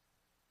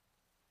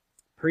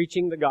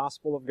 preaching the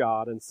gospel of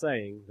God and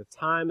saying, the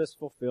time is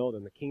fulfilled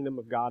and the kingdom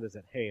of God is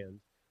at hand.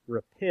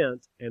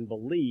 Repent and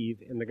believe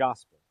in the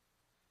gospel.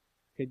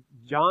 Okay,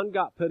 John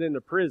got put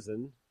into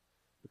prison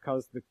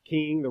because the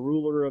king, the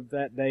ruler of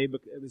that day,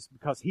 it was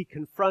because he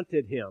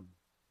confronted him.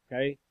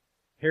 Okay?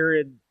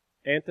 Herod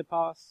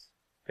Antipas.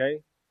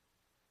 Okay?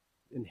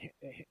 And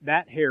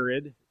that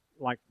Herod,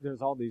 like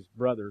there's all these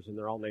brothers and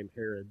they're all named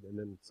Herod and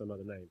then some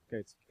other name. Okay?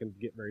 It can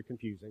get very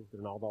confusing.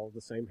 They're not all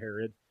the same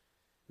Herod.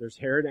 There's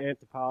Herod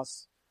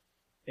Antipas.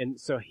 And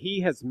so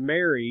he has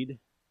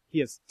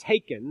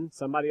taken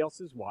somebody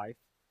else's wife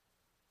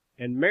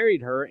and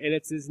married her, and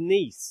it's his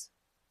niece.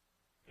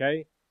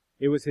 Okay?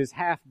 It was his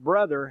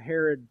half-brother,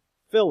 Herod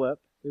Philip.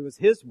 It was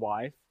his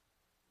wife.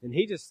 And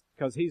he just,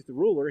 because he's the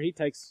ruler, he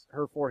takes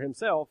her for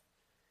himself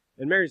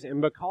and marries her.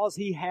 And because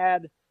he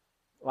had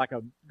like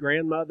a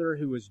grandmother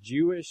who was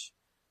Jewish,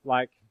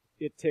 like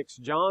it ticks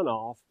John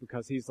off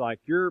because he's like,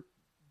 you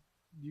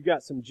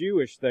got some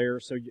Jewish there,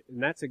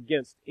 and that's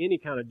against any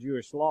kind of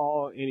Jewish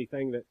law,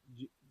 anything that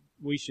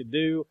we should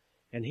do.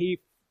 And he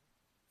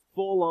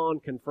full-on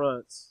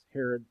confronts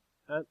Herod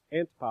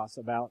Antipas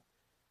about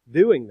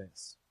doing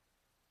this.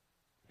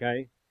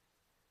 Okay?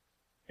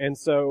 And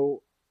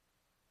so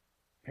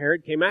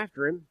Herod came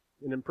after him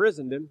and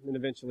imprisoned him and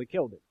eventually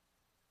killed him.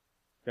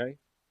 Okay?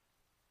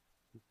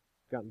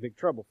 Got in big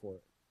trouble for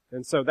it.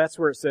 And so that's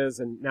where it says,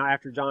 and now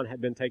after John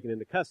had been taken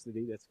into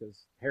custody, that's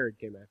because Herod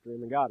came after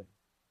him and got him.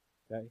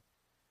 Okay?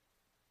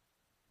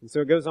 And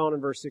so it goes on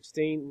in verse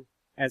 16,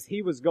 as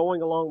he was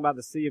going along by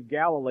the Sea of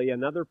Galilee,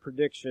 another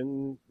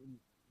prediction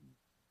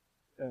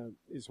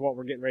is what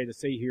we're getting ready to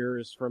see here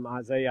is from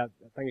Isaiah,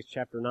 I think it's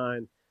chapter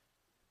 9,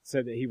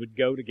 said that he would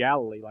go to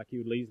Galilee, like he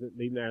would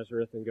leave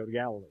Nazareth and go to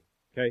Galilee.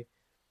 Okay?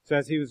 So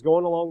as he was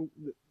going along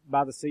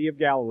by the Sea of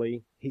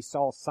Galilee, he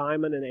saw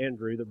Simon and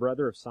Andrew, the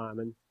brother of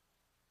Simon,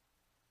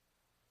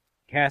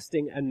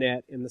 casting a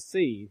net in the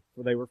sea,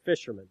 for they were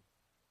fishermen.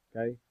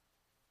 Okay?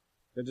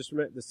 Now just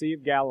remember, the Sea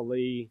of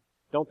Galilee,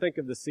 don't think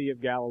of the Sea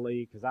of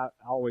Galilee, because I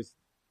always,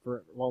 for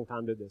a long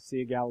time, did this.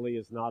 Sea of Galilee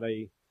is not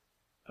a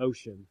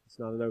ocean. It's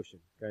not an ocean,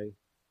 okay?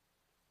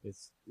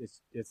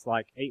 It's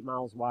like 8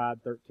 miles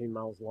wide, 13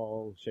 miles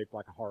long, shaped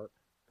like a heart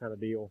kind of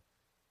deal.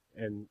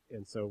 And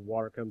so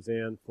water comes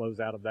in, flows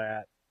out of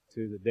that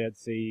to the Dead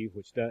Sea,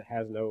 which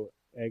has no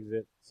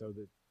exit, so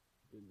that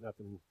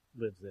nothing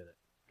lives in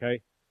it,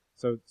 okay?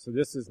 So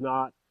this is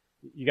not,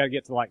 you got to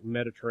get to like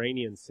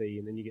Mediterranean Sea,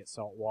 and then you get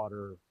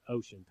saltwater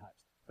ocean type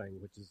thing,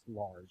 which is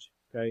large,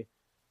 okay?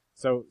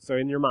 So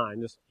in your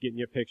mind, just getting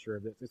you a picture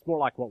of this, it's more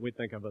like what we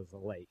think of as a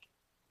lake,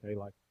 okay,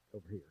 like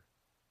over here,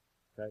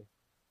 okay?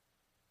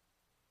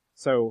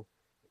 So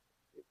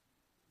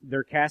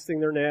they're casting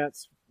their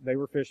nets, they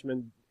were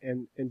fishermen,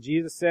 and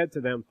Jesus said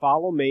to them,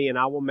 "Follow me, and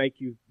I will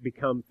make you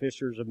become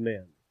fishers of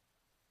men."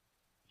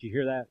 Did you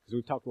hear that? Because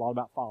we've talked a lot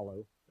about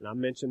follow, and I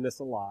mentioned this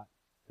a lot,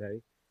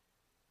 okay?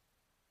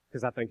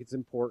 Because I think it's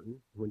important.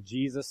 When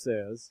Jesus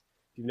says,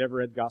 if you've never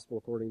read Gospel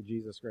According to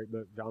Jesus, great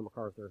book, John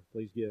MacArthur,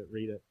 please get it,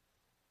 read it.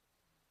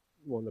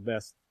 One of the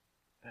best,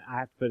 I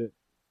have to put it,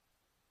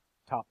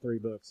 top 3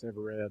 books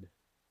ever read,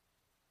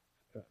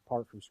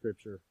 apart from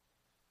Scripture.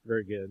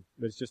 Very good.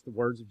 But it's just the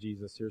words of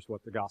Jesus. Here's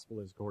what the gospel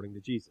is according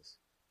to Jesus.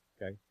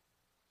 Okay?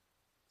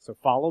 So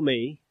follow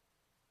me,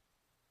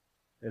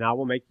 and I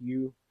will make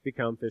you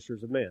become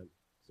fishers of men.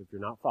 So if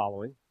you're not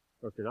following,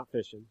 or if you're not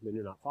fishing, then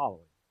you're not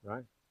following,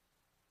 right?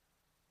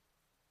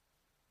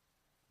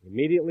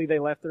 Immediately they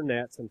left their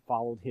nets and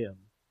followed him.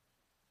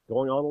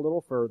 Going on a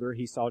little further,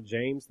 he saw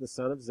James, the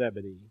son of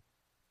Zebedee,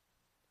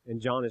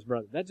 and John, his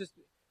brother. I just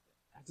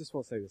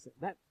want to say this.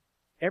 That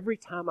every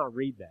time I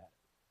read that,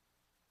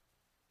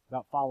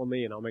 about follow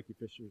me and I'll make you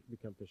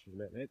become fishers of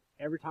men.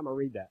 Every time I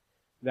read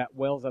that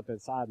wells up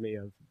inside me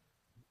of,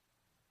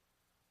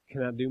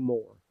 can I do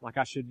more? Like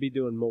I should be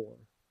doing more.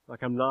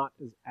 Like I'm not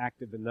as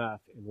active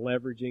enough in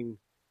leveraging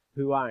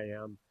who I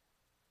am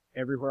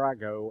everywhere I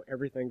go,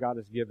 everything God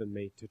has given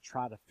me to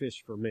try to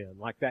fish for men.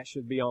 Like that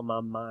should be on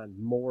my mind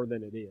more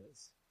than it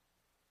is.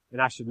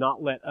 And I should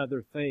not let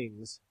other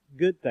things,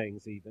 good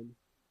things even,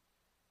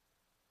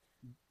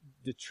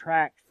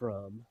 detract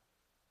from,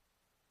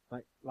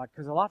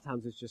 because a lot of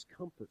times it's just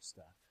comfort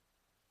stuff.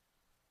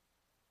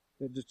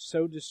 That just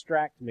so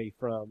distract me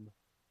from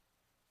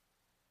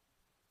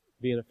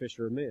being a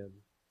fisher of men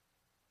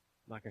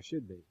like I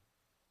should be.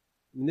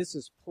 I mean, this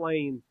is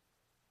plain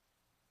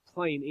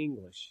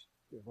English.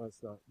 Well,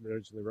 it's not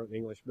originally wrote in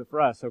English, but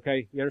for us,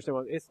 okay, you understand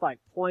what, it's like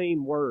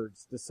plain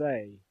words to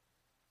say.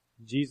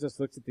 Jesus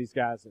looks at these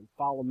guys and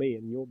follow me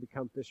and you'll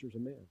become fishers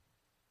of men.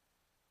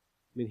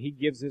 I mean, he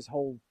gives his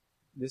whole,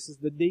 this is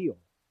the deal,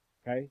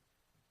 okay?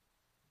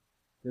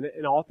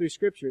 And all through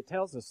Scripture, it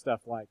tells us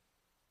stuff like,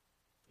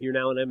 you're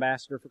now an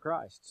ambassador for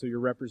Christ, so you're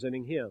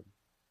representing him.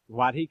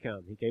 Why'd he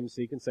come? He came to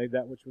seek and save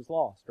that which was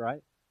lost,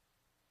 right?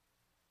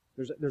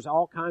 There's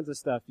all kinds of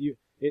stuff.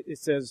 It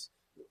says,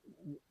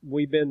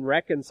 we've been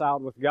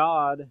reconciled with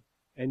God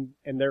and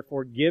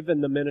therefore given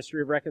the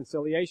ministry of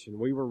reconciliation.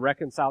 We were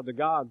reconciled to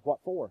God. What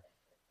for?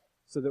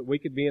 So that we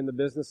could be in the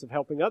business of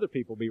helping other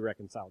people be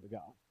reconciled to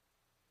God.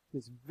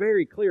 It's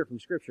very clear from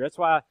Scripture. That's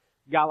why a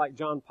guy like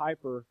John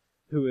Piper,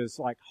 who is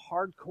like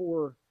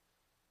hardcore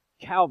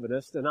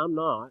Calvinist, and I'm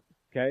not,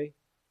 okay,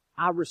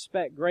 I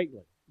respect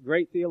greatly.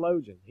 Great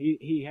theologian.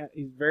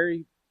 He's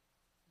very,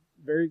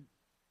 very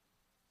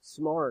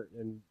smart,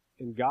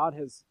 and God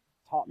has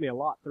taught me a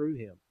lot through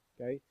him,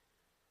 okay?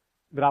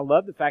 But I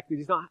love the fact that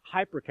he's not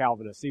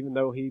hyper-Calvinist, even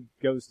though he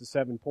goes to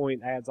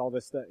 7-point, adds all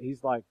this stuff.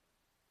 He's like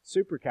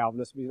super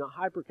Calvinist, but he's not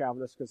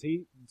hyper-Calvinist because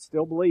he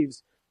still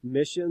believes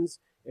missions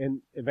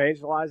and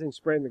evangelizing,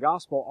 spreading the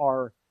gospel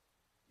are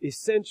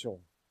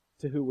essential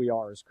to who we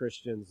are as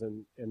Christians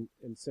and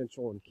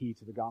essential and key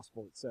to the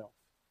gospel itself.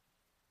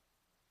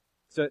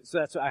 So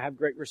that's why I have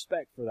great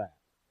respect for that,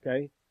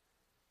 okay?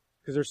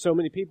 Because there's so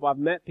many people, I've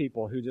met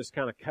people who just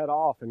kind of cut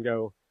off and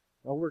go,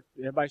 oh,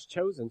 everybody's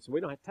chosen, so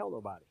we don't have to tell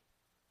nobody.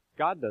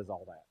 God does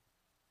all that.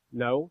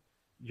 No,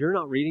 you're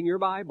not reading your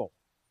Bible.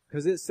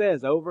 Because it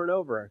says over and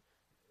over,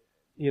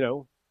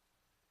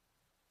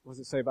 what does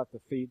it say about the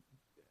feet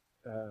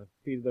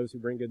of those who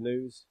bring good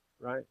news,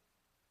 right?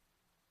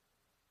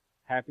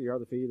 Happy are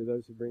the feet of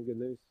those who bring good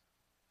news.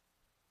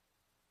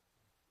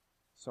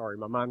 Sorry,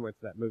 my mind went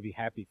to that movie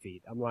Happy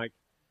Feet. I'm like,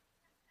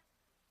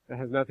 that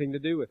has nothing to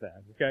do with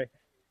that, okay?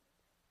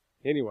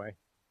 Anyway.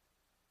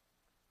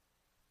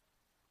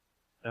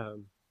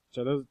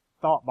 So those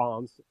thought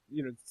bombs,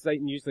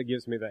 Satan usually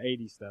gives me the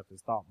 80s stuff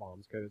as thought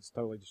bombs because it's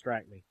totally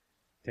distract me.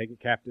 Take it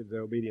captive to the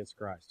obedience of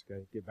Christ,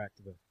 okay? Get back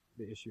to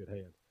the issue at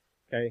hand,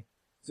 okay?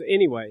 So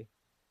anyway,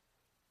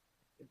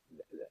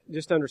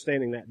 just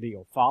understanding that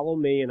deal. Follow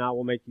me and I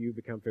will make you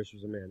become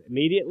fishers of men.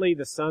 Immediately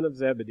the son of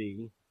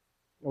Zebedee,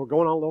 or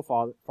going on a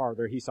little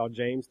farther, he saw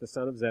James the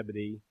son of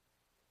Zebedee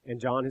and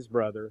John his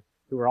brother,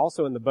 who were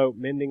also in the boat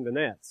mending the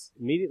nets.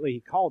 Immediately he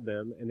called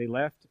them, and they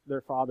left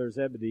their father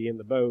Zebedee in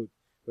the boat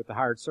with the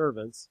hired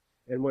servants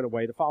and went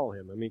away to follow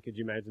him. I mean, could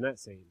you imagine that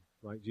scene?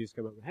 Like Jesus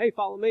come up, hey,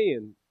 follow me.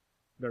 And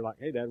they're like,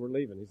 hey, Dad, we're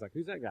leaving. He's like,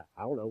 who's that guy?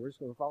 I don't know. We're just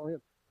going to follow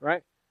him.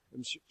 Right?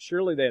 And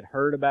surely they had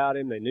heard about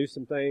him. They knew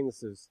some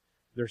things.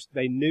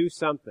 They knew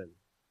something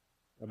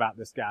about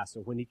this guy.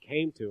 So when he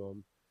came to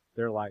them,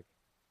 they're like,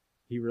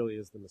 he really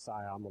is the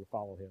Messiah. I'm going to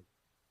follow him.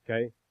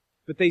 Okay?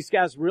 But these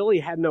guys really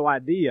had no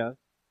idea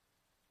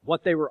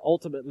what they were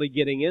ultimately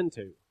getting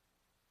into.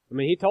 I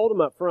mean, he told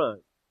them up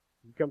front,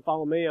 you come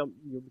follow me,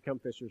 you'll become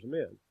fishers of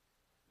men.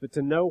 But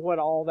to know what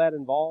all that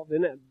involved,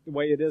 isn't that the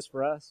way it is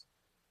for us?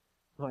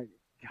 Like,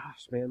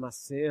 gosh, man, my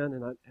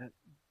sin, and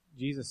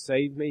Jesus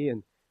saved me,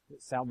 and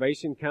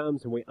salvation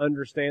comes, and we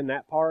understand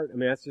that part. I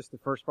mean, that's just the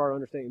first part of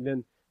understanding.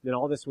 And then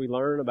all this we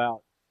learn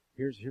about,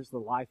 here's the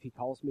life he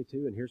calls me to,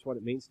 and here's what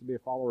it means to be a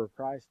follower of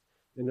Christ.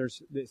 And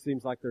it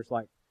seems like there's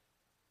like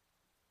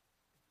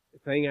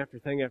thing after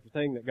thing after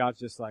thing that God's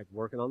just like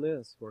working on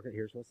this,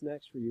 here's what's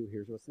next for you,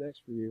 here's what's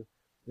next for you.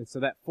 And so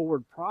that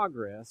forward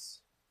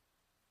progress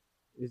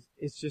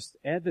is just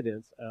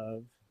evidence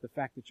of the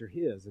fact that you're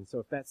His. And so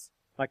if that's,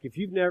 like if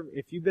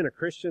you've been a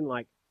Christian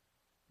like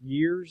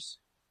years,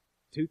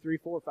 2, 3,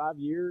 4, 5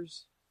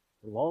 years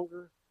or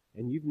longer,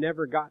 and you've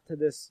never got to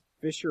this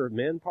fisher of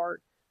men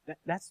part,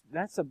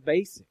 that's a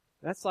basic.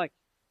 That's like,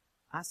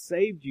 I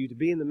saved you to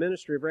be in the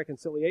ministry of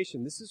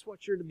reconciliation. This is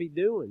what you're to be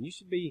doing. You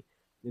should be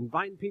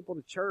inviting people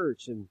to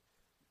church and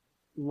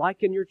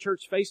liking your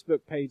church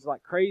Facebook page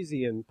like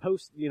crazy and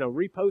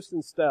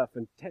reposting stuff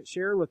and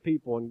sharing with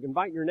people and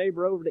inviting your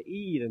neighbor over to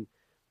eat. And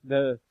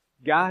the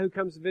guy who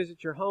comes to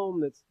visit your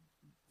home that's,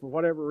 for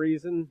whatever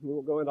reason, we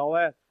won't go into all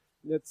that,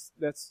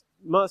 that's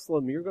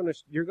Muslim, you're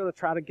gonna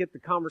try to get the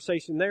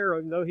conversation there,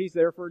 even though he's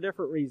there for a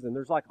different reason.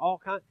 There's like all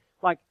kind,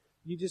 like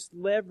you just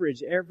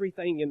leverage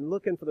everything and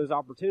looking for those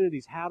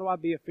opportunities. How do I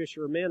be a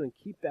fisher of men and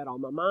keep that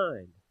on my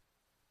mind?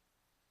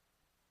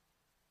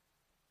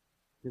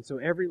 And so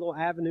every little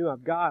avenue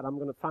I've got, I'm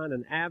going to find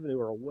an avenue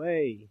or a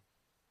way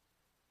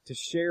to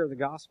share the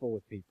gospel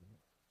with people,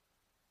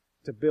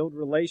 to build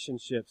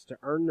relationships, to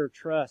earn their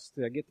trust,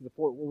 to get to the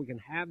point where we can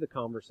have the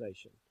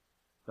conversation.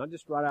 Not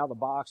just right out of the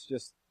box,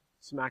 just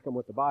smack them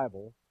with the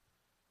Bible,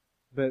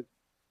 but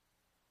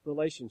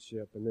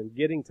relationship, and then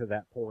getting to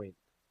that point.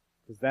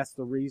 Because that's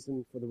the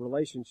reason for the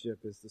relationship,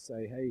 is to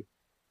say, hey,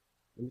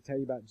 let me tell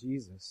you about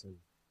Jesus. And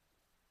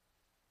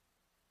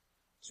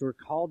so we're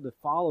called to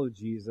follow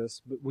Jesus,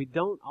 but we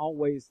don't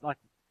always, like,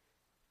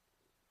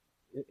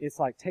 it's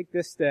like take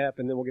this step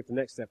and then we'll get the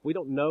next step. We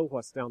don't know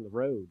what's down the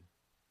road,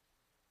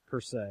 per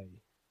se.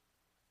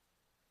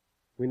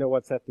 We know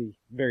what's at the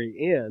very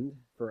end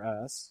for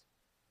us,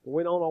 but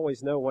we don't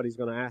always know what He's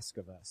going to ask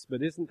of us.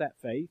 But isn't that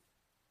faith?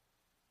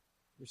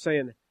 You're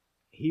saying,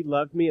 He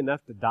loved me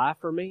enough to die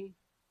for me,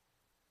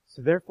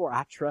 so therefore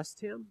I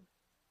trust Him.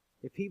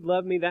 If He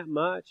loved me that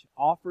much,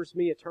 offers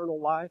me eternal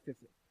life,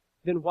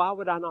 then why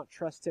would I not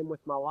trust Him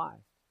with my life?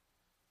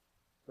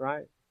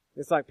 Right?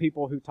 It's like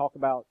people who talk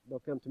about, they'll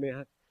come to me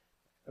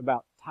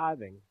about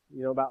tithing,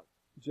 about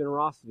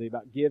generosity,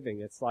 about giving.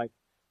 It's like,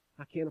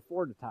 I can't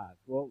afford to tithe.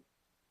 Well,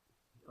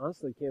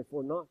 honestly, you can't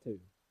afford not to.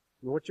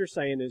 And what you're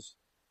saying is,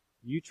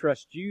 you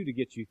trust you to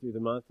get you through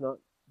the month, not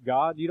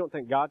God. You don't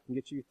think God can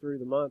get you through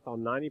the month on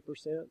 90%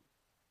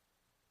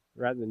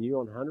 rather than you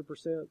on 100%?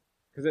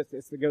 Because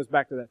it goes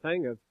back to that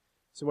thing of,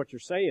 so what you're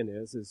saying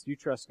is you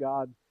trust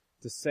God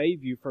to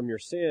save you from your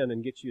sin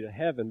and get you to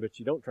heaven, but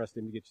you don't trust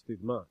Him to get you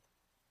through the month.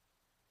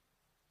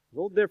 A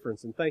little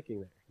difference in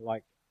thinking there.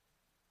 Like,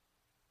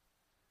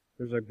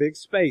 there's a big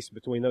space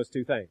between those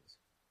two things.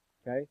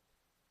 Okay?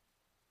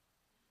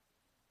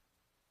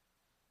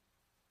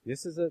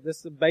 This is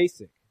a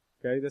basic.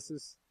 Okay? This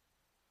is,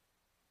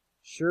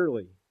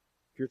 surely,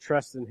 if you're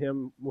trusting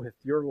Him with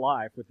your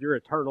life, with your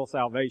eternal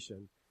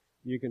salvation,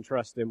 you can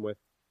trust Him with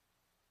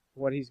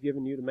what He's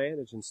given you to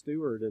manage and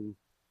steward and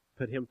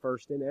put Him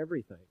first in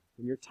everything,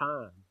 in your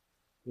time,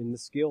 in the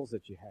skills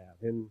that you have,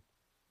 in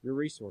your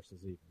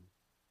resources even.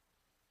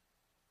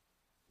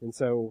 And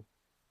so,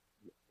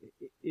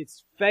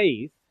 it's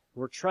faith,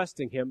 we're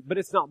trusting Him, but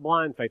it's not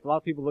blind faith. A lot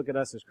of people look at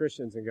us as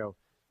Christians and go,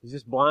 it's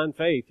just blind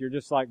faith. You're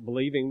just like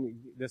believing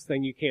this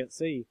thing you can't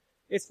see.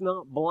 It's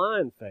not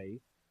blind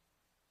faith.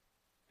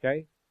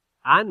 Okay?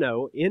 I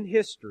know in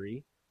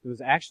history, there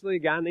was actually a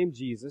guy named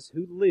Jesus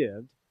who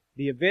lived,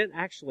 the event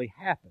actually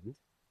happened,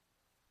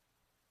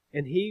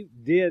 and He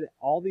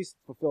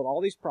fulfilled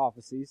all these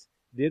prophecies,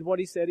 did what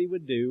He said He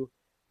would do,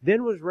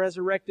 then was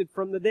resurrected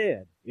from the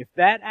dead. If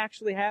that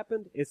actually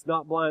happened, it's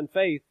not blind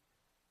faith.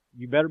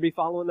 You better be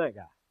following that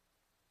guy.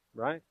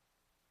 Right?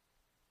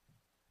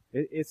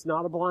 It's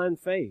not a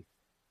blind faith.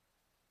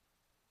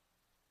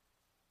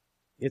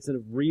 It's a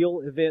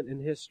real event in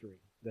history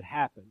that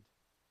happened.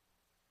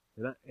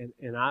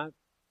 And I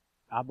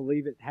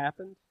believe it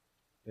happened,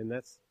 and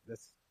that's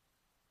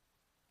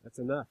That's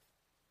enough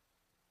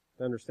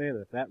to understand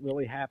that if that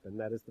really happened,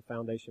 that is the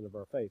foundation of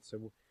our faith.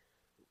 So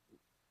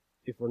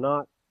if we're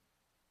not,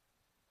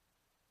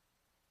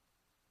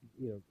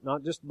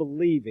 not just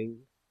believing,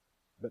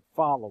 but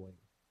following.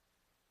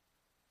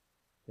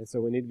 And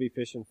so we need to be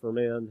fishing for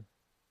men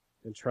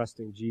and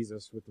trusting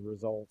Jesus with the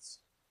results.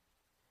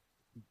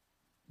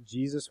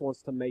 Jesus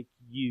wants to make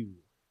you,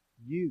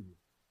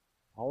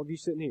 all of you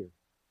sitting here,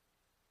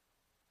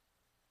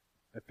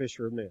 a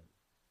fisher of men.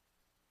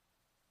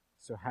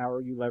 So how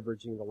are you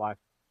leveraging the life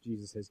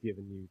Jesus has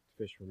given you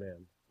to fish for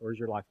men? Or is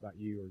your life about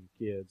you or your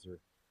kids or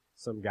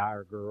some guy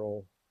or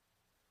girl?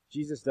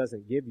 Jesus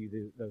doesn't give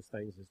you those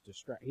things as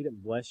He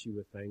didn't bless you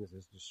with things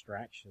as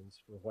distractions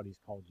for what He's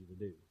called you to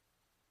do.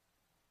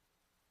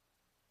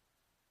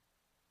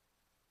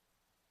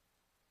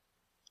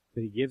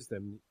 But He gives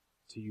them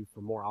to you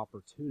for more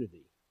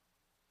opportunity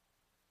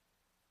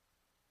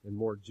and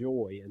more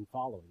joy in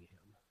following Him.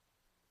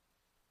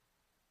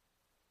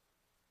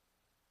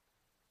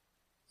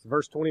 So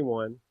verse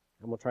 21,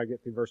 I'm going to try to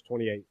get through verse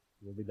 28.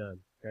 We'll be done,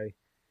 okay? It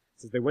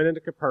says, they went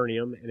into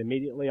Capernaum, and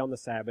immediately on the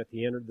Sabbath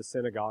He entered the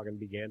synagogue and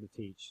began to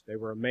teach. They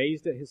were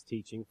amazed at His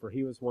teaching, for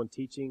He was one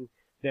teaching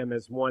them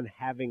as one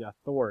having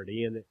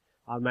authority. And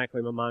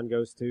automatically my mind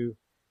goes to,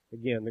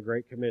 again, the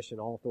Great Commission.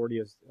 All authority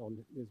is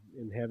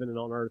in heaven and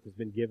on earth has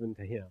been given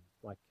to Him.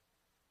 Like,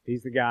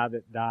 He's the guy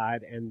that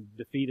died and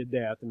defeated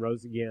death and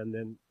rose again,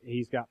 then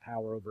He's got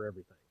power over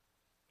everything,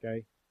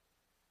 okay?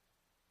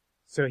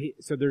 So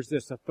there's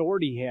this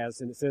authority He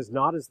has, and it says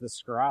not as the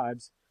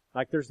scribes.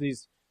 Like there's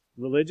these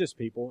religious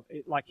people,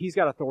 like He's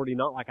got authority,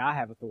 not like I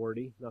have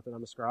authority. Not that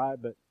I'm a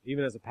scribe, but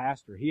even as a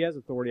pastor, He has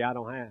authority I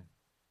don't have.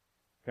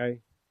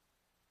 Okay?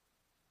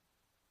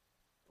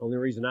 Only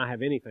reason I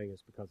have anything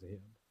is because of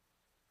Him.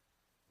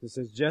 It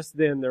says, just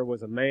then there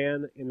was a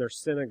man in their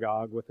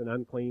synagogue with an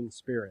unclean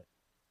spirit.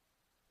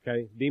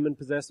 Okay?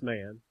 Demon-possessed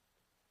man.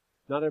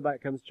 Not everybody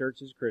that comes to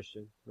church is a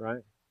Christian,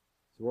 right?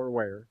 So we're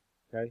aware.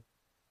 Okay?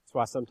 That's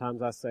why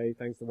sometimes I say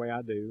things the way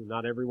I do.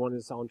 Not everyone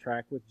is on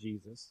track with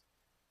Jesus.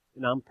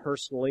 And I'm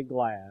personally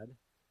glad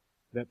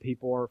that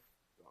people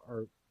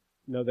are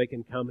they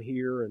can come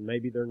here and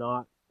maybe they're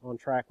not on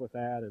track with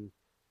that.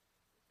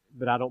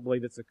 But I don't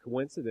believe it's a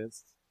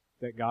coincidence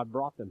that God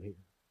brought them here.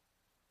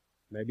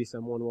 Maybe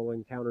someone will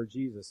encounter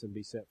Jesus and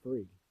be set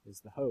free, is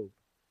the hope.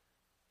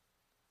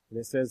 And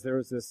it says there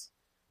was this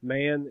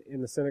man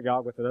in the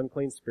synagogue with an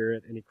unclean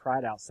spirit, and he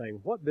cried out,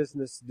 saying, what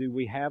business do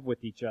we have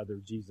with each other,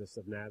 Jesus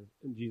of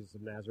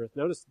Nazareth?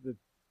 Notice that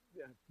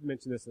I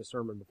mentioned this in a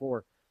sermon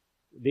before.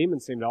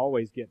 Demons seem to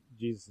always get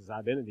Jesus'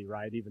 identity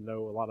right, even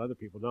though a lot of other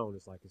people don't.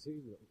 It's like, is he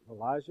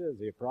Elijah? Is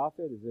he a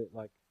prophet? Is it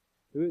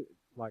who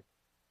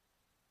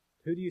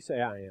do you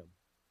say I am?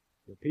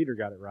 Well, Peter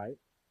got it right,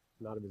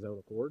 not of his own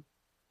accord,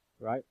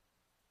 right?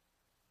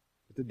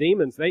 But the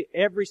demons,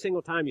 every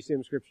single time you see them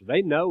in Scripture,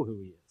 they know who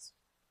He is.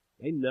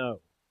 They know.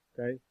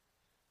 Okay?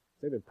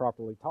 They've been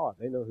properly taught.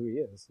 They know who He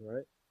is,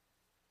 right?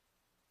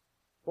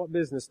 What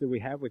business do we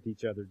have with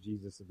each other,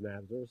 Jesus of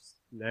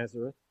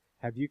Nazareth?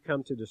 Have you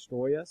come to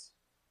destroy us?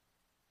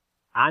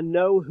 I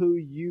know who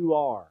you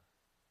are,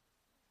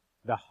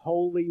 the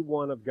Holy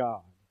One of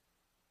God.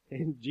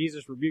 And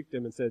Jesus rebuked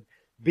him and said,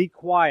 be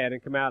quiet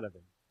and come out of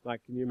him.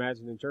 Like, can you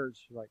imagine in church?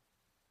 Like,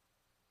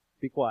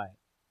 be quiet,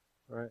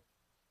 right?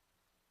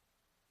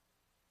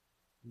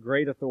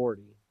 Great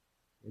authority.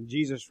 And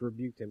Jesus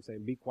rebuked him,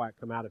 saying, be quiet,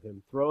 come out of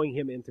him. Throwing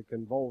him into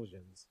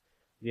convulsions,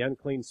 the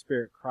unclean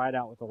spirit cried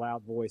out with a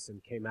loud voice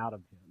and came out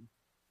of him.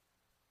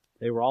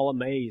 They were all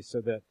amazed,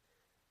 so that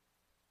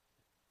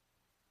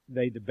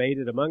they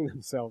debated among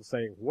themselves,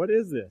 saying, what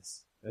is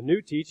this? A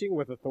new teaching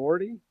with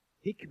authority?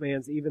 He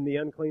commands even the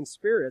unclean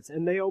spirits,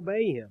 and they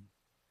obey Him.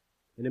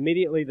 And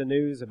immediately the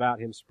news about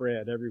Him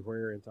spread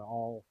everywhere into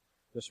all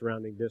the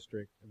surrounding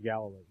district of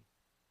Galilee.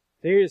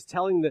 There He's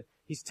telling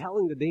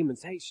the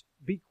demons, hey,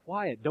 be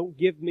quiet. Don't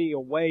give me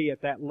away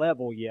at that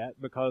level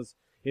yet, because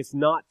it's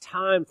not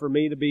time for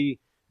me to be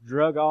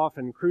drug off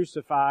and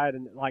crucified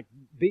and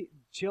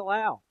chill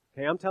out.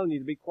 Okay, I'm telling you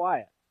to be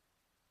quiet.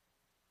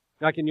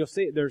 Like, and you'll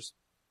see it, there's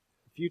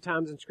a few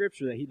times in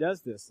Scripture that He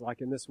does this,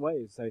 like in this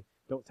way, say,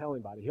 don't tell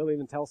anybody. He'll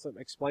even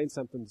explain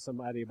something to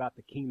somebody about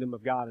the kingdom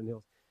of God,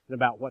 and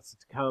about what's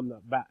to come,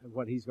 about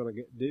what He's going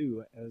to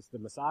do as the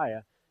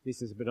Messiah. He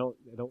says, but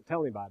don't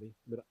tell anybody.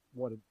 But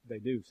what do they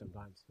do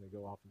sometimes? They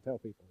go off and tell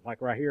people.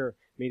 Like right here,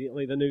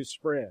 immediately the news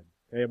spread.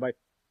 Everybody's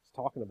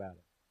talking about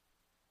it.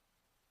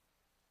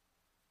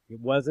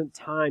 It wasn't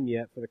time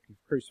yet for the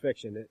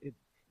crucifixion. It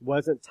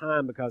wasn't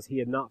time because He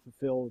had not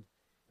fulfilled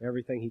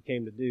everything He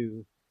came to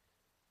do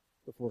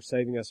before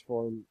saving us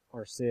from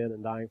our sin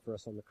and dying for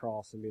us on the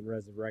cross and being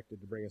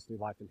resurrected to bring us new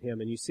life in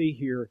Him. And you see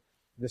here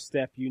the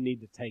step you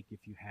need to take if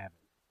you haven't.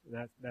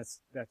 And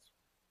that's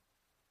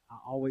I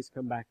always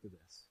come back to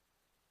this.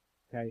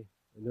 Okay?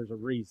 And there's a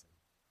reason.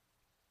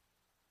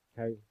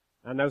 Okay?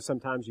 I know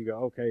sometimes you go,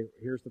 okay,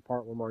 here's the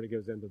part where Marty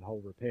goes into the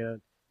whole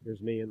repent.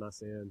 Here's me and my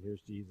sin.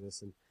 Here's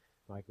Jesus. And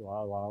like,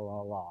 la, la,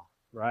 la, la.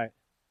 Right?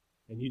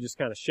 And you just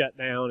kind of shut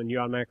down and you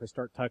automatically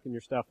start tucking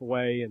your stuff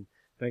away and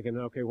thinking,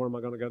 okay, where am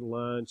I going to go to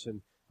lunch?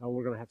 And Oh,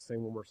 we're going to have to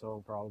sing one more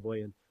song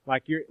probably. And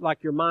like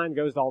your mind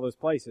goes to all those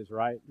places,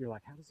 right? You're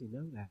like, how does he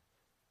know that?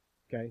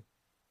 Okay.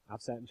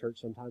 I've sat in church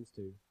sometimes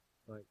too.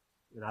 Like,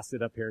 and I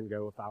sit up here and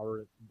go, if I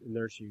were in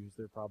their shoes,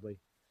 they're probably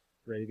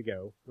ready to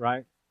go,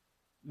 right?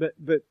 But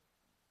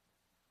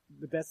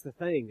that's the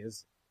thing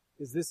is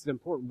this is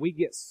important. We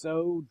get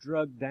so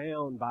drugged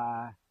down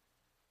by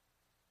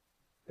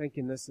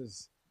thinking this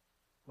is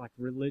like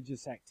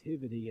religious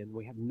activity and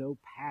we have no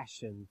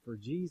passion for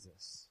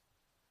Jesus.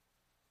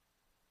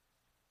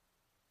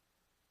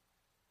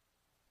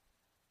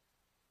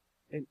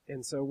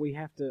 And so we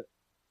have to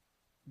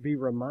be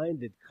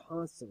reminded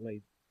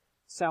constantly,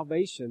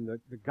 salvation,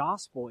 the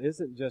gospel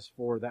isn't just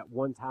for that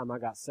one time I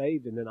got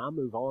saved and then I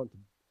move on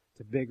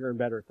to bigger and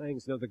better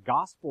things. No, the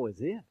gospel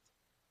is it.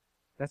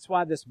 That's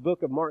why this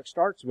book of Mark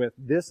starts with,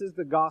 this is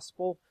the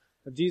gospel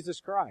of Jesus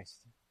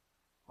Christ,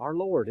 our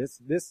Lord. It's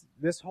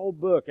this whole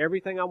book,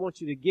 everything I want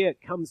you to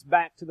get comes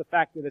back to the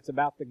fact that it's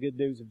about the good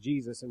news of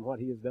Jesus and what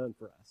He has done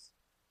for us.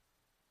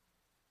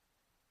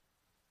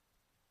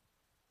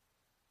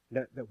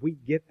 That we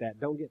get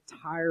that. Don't get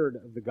tired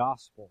of the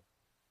gospel.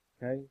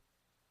 Okay?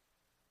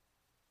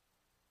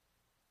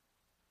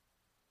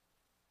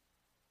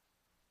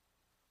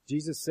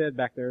 Jesus said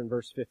back there in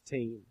verse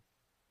 15,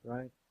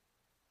 right?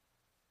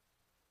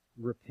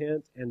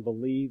 Repent and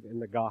believe in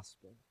the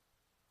gospel.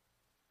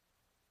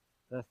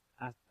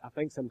 I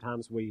think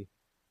sometimes we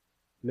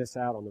miss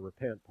out on the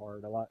repent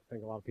part. I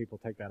think a lot of people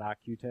take that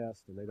IQ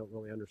test and they don't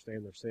really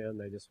understand their sin.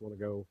 They just want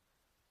to go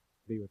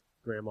be with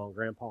grandma and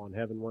grandpa in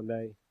heaven one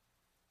day,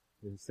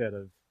 instead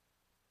of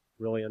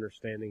really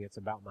understanding it's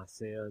about my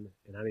sin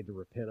and I need to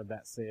repent of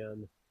that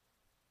sin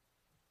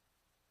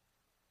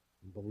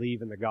and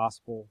believe in the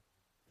gospel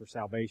for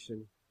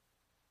salvation.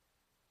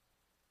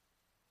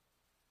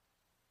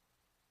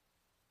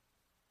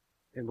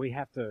 And we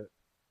have to,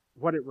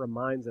 what it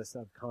reminds us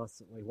of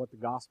constantly, what the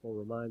gospel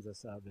reminds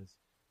us of is,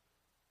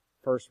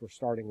 first we're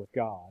starting with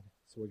God.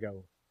 So we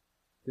go,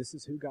 this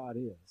is who God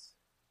is.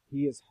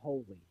 He is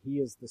holy. He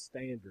is the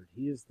standard.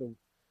 He's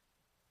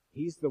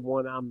the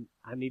one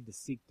I need to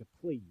seek to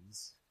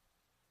please.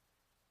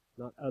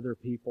 Not other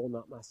people,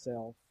 not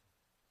myself.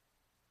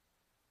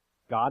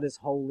 God is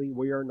holy.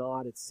 We are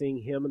not. It's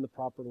seeing Him in the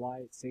proper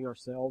light, seeing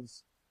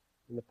ourselves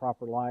in the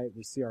proper light.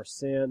 We see our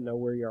sin, know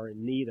we are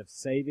in need of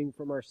saving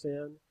from our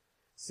sin.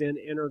 Sin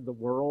entered the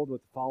world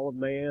with the fall of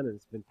man, and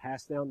it's been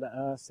passed down to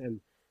us. And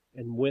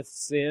with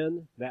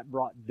sin, that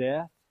brought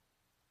death,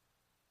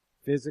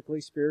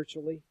 physically,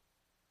 spiritually.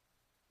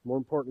 More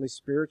importantly,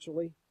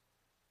 spiritually.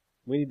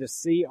 We need to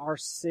see our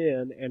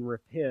sin and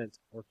repent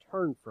or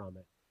turn from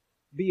it.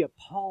 Be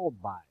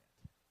appalled by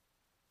it.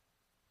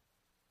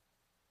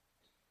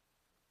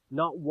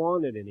 Not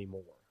want it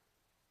anymore.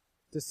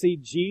 To see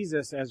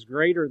Jesus as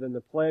greater than the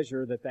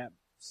pleasure that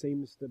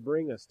seems to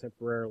bring us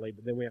temporarily,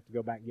 but then we have to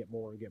go back and get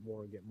more and get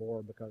more and get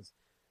more because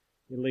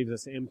it leaves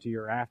us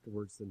emptier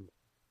afterwards than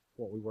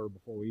what we were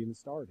before we even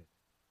started.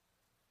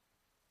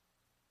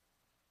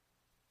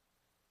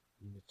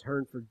 You need to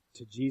turn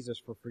to Jesus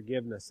for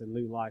forgiveness and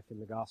new life in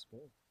the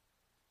gospel.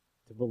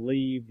 To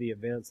believe the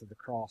events of the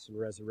cross and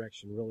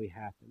resurrection really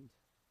happened.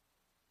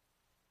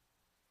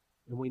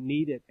 And we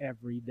need it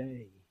every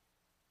day.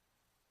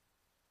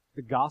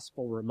 The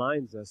gospel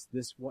reminds us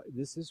this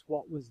is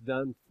what was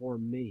done for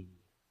me.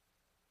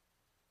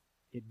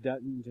 It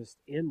doesn't just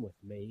end with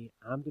me.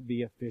 I'm to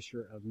be a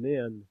fisher of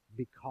men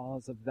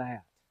because of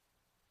that.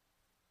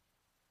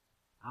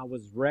 I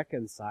was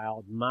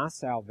reconciled. My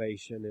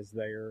salvation is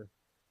there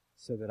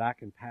so that I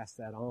can pass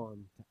that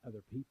on to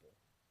other people.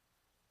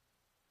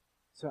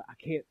 So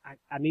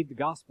I need the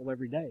gospel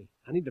every day.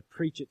 I need to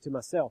preach it to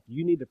myself.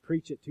 You need to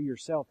preach it to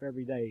yourself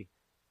every day.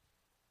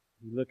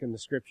 You look in the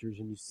scriptures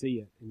and you see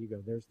it and you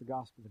go, there's the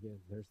gospel again.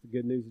 There's the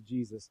good news of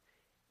Jesus.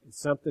 And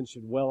something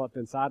should well up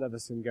inside of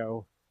us and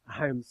go,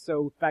 I am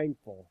so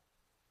thankful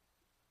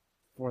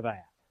for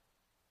that.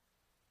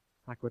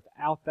 Like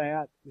without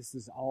that, this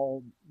is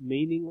all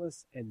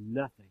meaningless and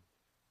nothing.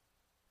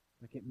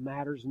 Like it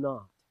matters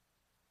not.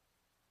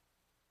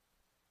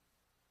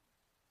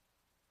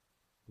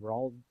 We're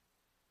all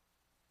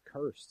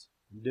cursed,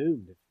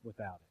 doomed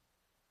without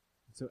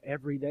it. And so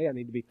every day I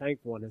need to be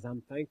thankful, and as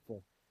I'm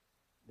thankful,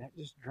 that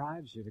just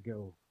drives you to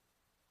go,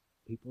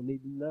 people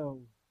need to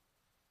know.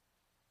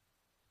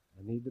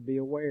 I need to be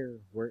aware.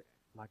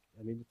 I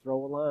need to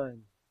throw a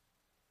line.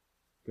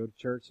 Go to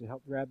church and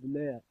help grab the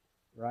net,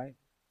 right?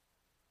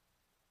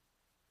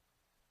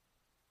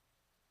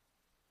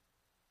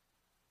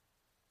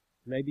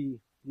 Maybe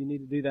you need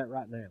to do that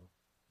right now.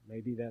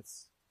 Maybe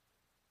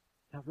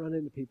I've run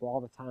into people all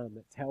the time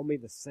that tell me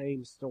the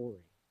same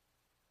story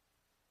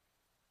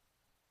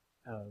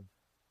of,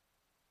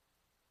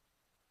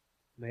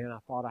 man, I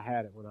thought I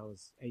had it when I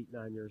was 8,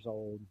 9 years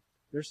old.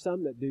 There's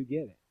some that do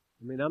get it.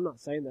 I mean, I'm not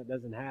saying that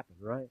doesn't happen,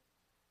 right?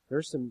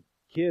 There's some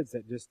kids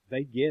that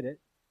they get it.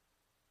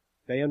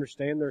 They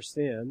understand their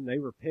sin. They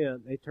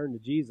repent. They turn to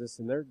Jesus,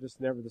 and they're just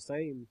never the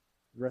same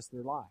the rest of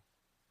their life.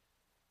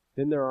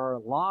 Then there are a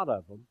lot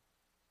of them,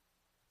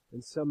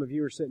 and some of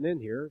you are sitting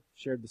in here,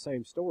 shared the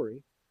same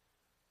story,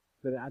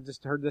 But I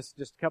just heard this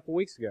just a couple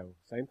weeks ago.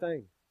 Same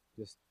thing.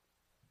 Just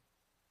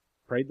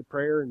prayed the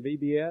prayer in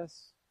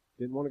VBS.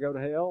 Didn't want to go to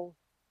hell.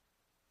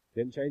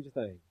 Didn't change a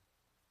thing.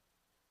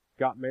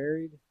 Got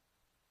married.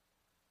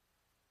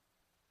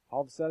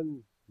 All of a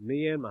sudden,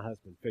 me and my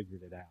husband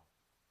figured it out.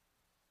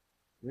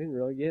 We didn't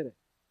really get it.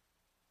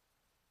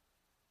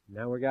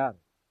 Now we got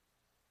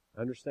it.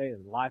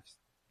 Understand, life's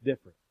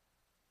different,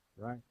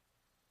 right?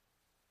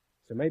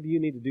 So maybe you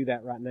need to do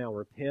that right now.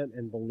 Repent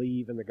and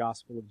believe in the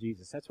gospel of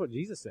Jesus. That's what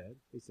Jesus said.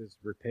 He says,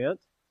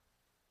 repent,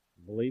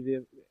 believe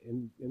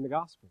in the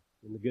gospel,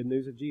 in the good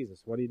news of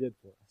Jesus, what He did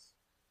for us.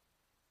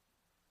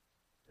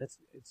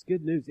 It's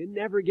good news. It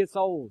never gets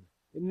old.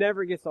 It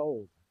never gets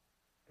old.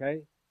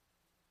 Okay?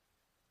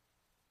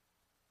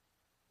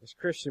 As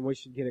Christian, we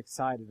should get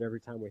excited every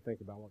time we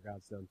think about what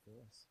God's done for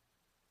us.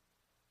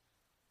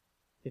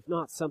 If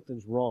not,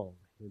 something's wrong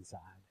inside.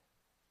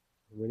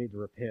 We need to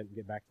repent and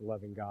get back to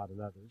loving God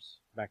and others,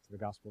 back to the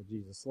gospel of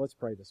Jesus. So let's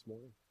pray this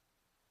morning.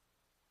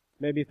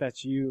 Maybe if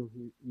that's you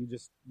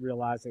just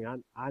realizing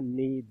I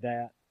need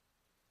that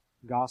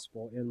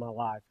gospel in my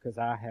life because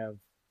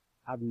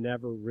I've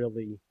never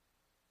really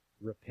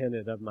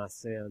repented of my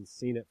sins,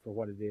 seen it for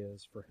what it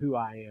is, for who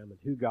I am and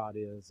who God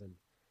is, and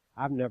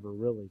I've never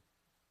really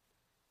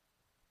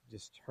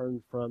just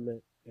turned from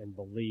it and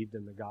believed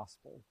in the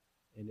gospel,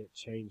 and it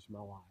changed my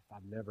life.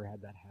 I've never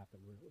had that happen,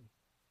 really.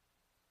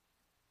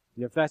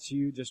 And if that's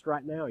you, just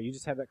right now, you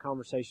just have that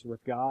conversation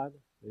with God.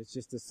 It's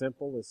just as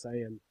simple as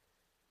saying,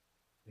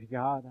 hey,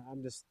 God,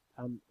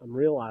 I'm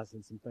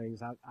realizing some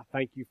things. I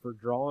thank you for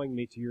drawing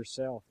me to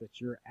yourself,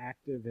 that you're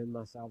active in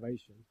my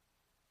salvation.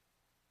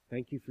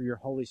 Thank you for your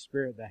Holy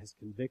Spirit that has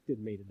convicted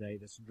me today,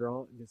 that's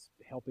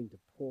helping to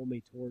pull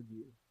me toward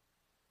you,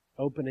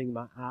 opening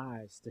my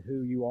eyes to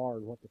who you are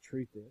and what the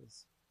truth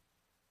is.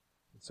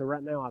 And so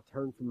right now I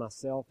turn from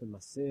myself and my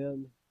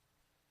sin,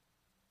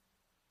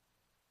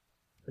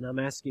 and I'm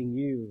asking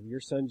you, your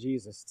Son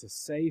Jesus, to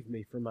save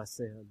me from my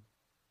sin.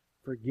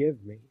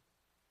 Forgive me.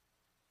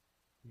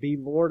 Be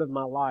Lord of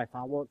my life.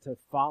 I want to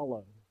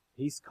follow.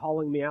 He's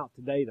calling me out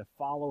today to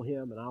follow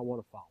Him, and I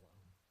want to follow.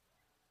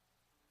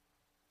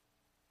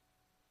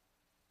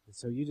 And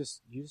so you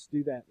just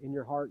do that in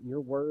your heart and your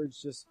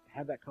words. Just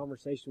have that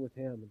conversation with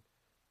Him. And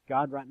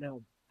God, right now,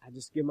 I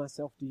just give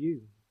myself to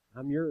you.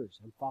 I'm yours.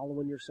 I'm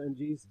following your Son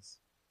Jesus.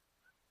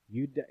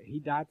 He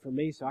died for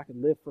me so I could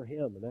live for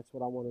Him, and that's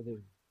what I want to do.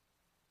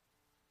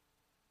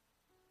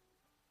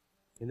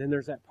 And then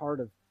there's that part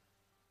of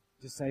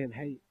just saying,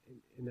 hey,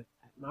 and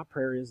my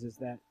prayer is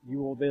that you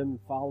will then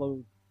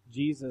follow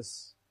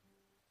Jesus,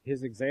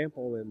 His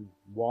example in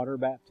water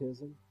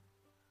baptism.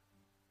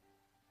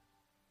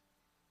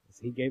 As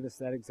He gave us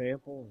that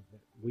example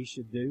that we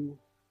should do,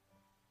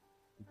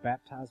 be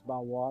baptized by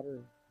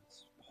water,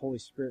 the Holy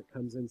Spirit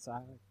comes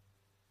inside.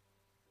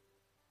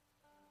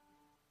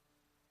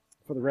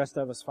 For the rest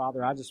of us,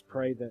 Father, I just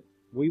pray that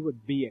we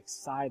would be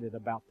excited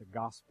about the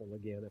gospel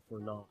again if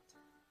we're not.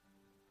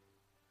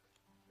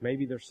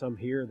 Maybe there's some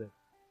here that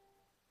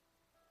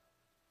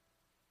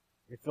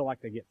they feel like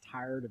they get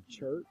tired of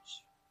church.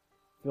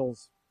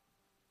 Feels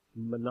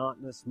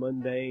monotonous,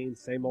 mundane,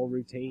 same old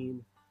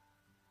routine.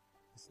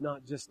 It's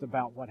not just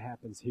about what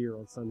happens here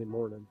on Sunday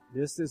morning.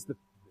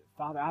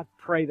 Father, I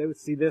pray they would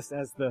see this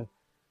as the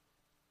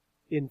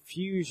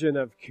infusion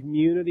of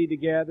community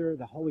together,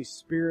 the Holy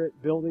Spirit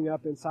building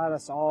up inside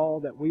us all,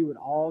 that we would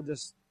all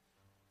just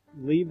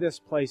leave this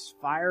place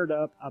fired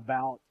up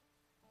about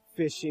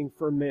fishing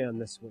for men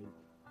this week.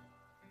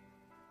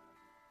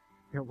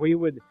 That we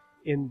would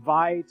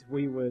invite,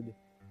 we would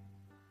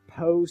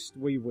post,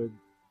 we would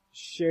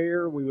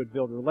share, we would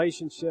build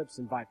relationships,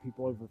 invite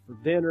people over for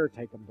dinner,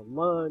 take them to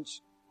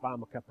lunch, buy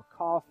them a cup of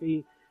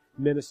coffee,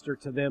 minister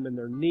to them in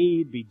their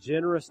need, be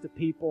generous to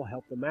people,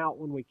 help them out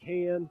when we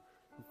can.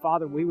 And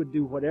Father, we would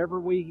do whatever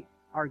we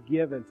are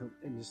given to,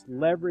 and just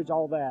leverage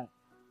all that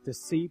to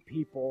see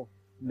people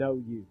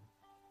know you.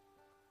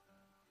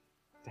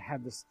 To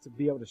have this, to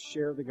be able to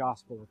share the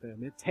gospel with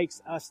them. It takes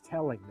us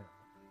telling them.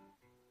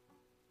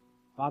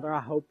 Father,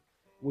 I hope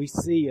we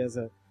see as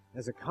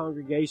a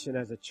congregation,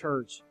 as a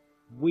church,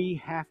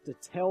 we have to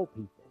tell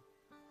people.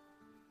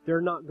 They're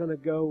not going to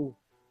go.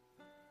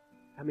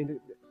 I mean,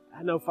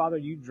 I know, Father,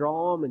 you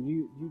draw them and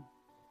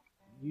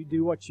you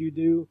do what you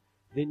do.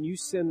 Then you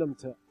send them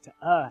to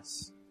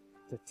us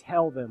to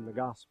tell them the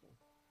gospel.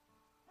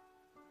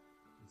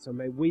 And so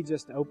may we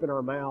just open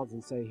our mouths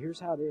and say, here's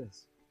how it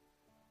is.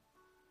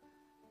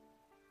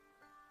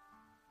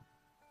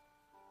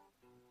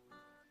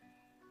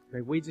 May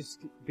we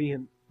just be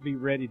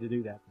ready to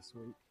do that this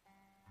week.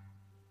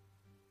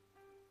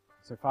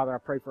 So, Father, I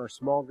pray for our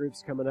small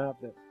groups coming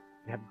up that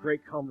have great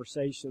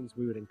conversations.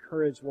 We would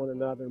encourage one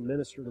another,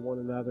 minister to one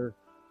another.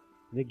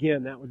 And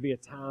again, that would be a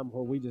time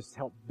where we just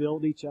help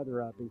build each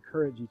other up,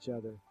 encourage each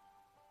other,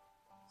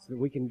 so that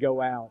we can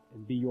go out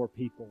and be your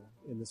people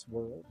in this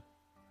world.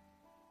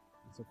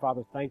 And so,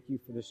 Father, thank you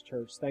for this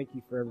church. Thank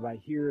you for everybody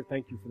here.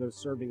 Thank you for those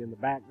serving in the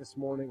back this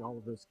morning, all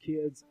of those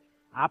kids.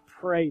 I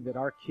pray that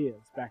our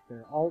kids back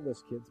there, all of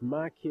those kids,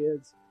 my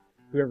kids,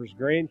 whoever's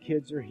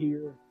grandkids are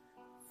here,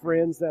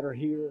 friends that are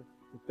here,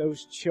 that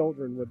those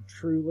children would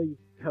truly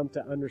come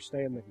to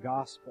understand the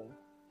gospel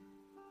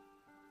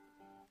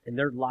and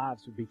their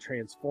lives would be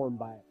transformed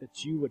by it,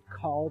 that you would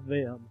call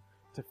them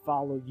to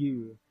follow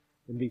you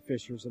and be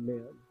fishers of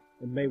men.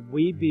 And may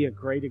we be a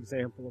great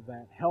example of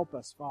that. Help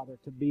us, Father,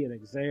 to be an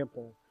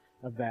example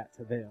of that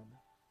to them,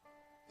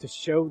 to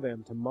show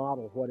them, to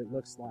model what it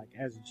looks like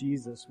as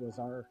Jesus was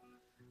our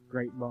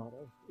great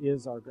model,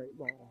 is our great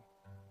model.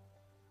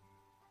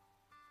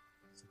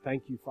 So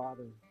thank you,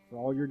 Father, for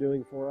all you're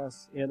doing for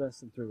us, in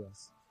us, and through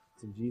us.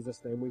 It's in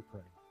Jesus' name we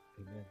pray.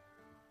 Amen.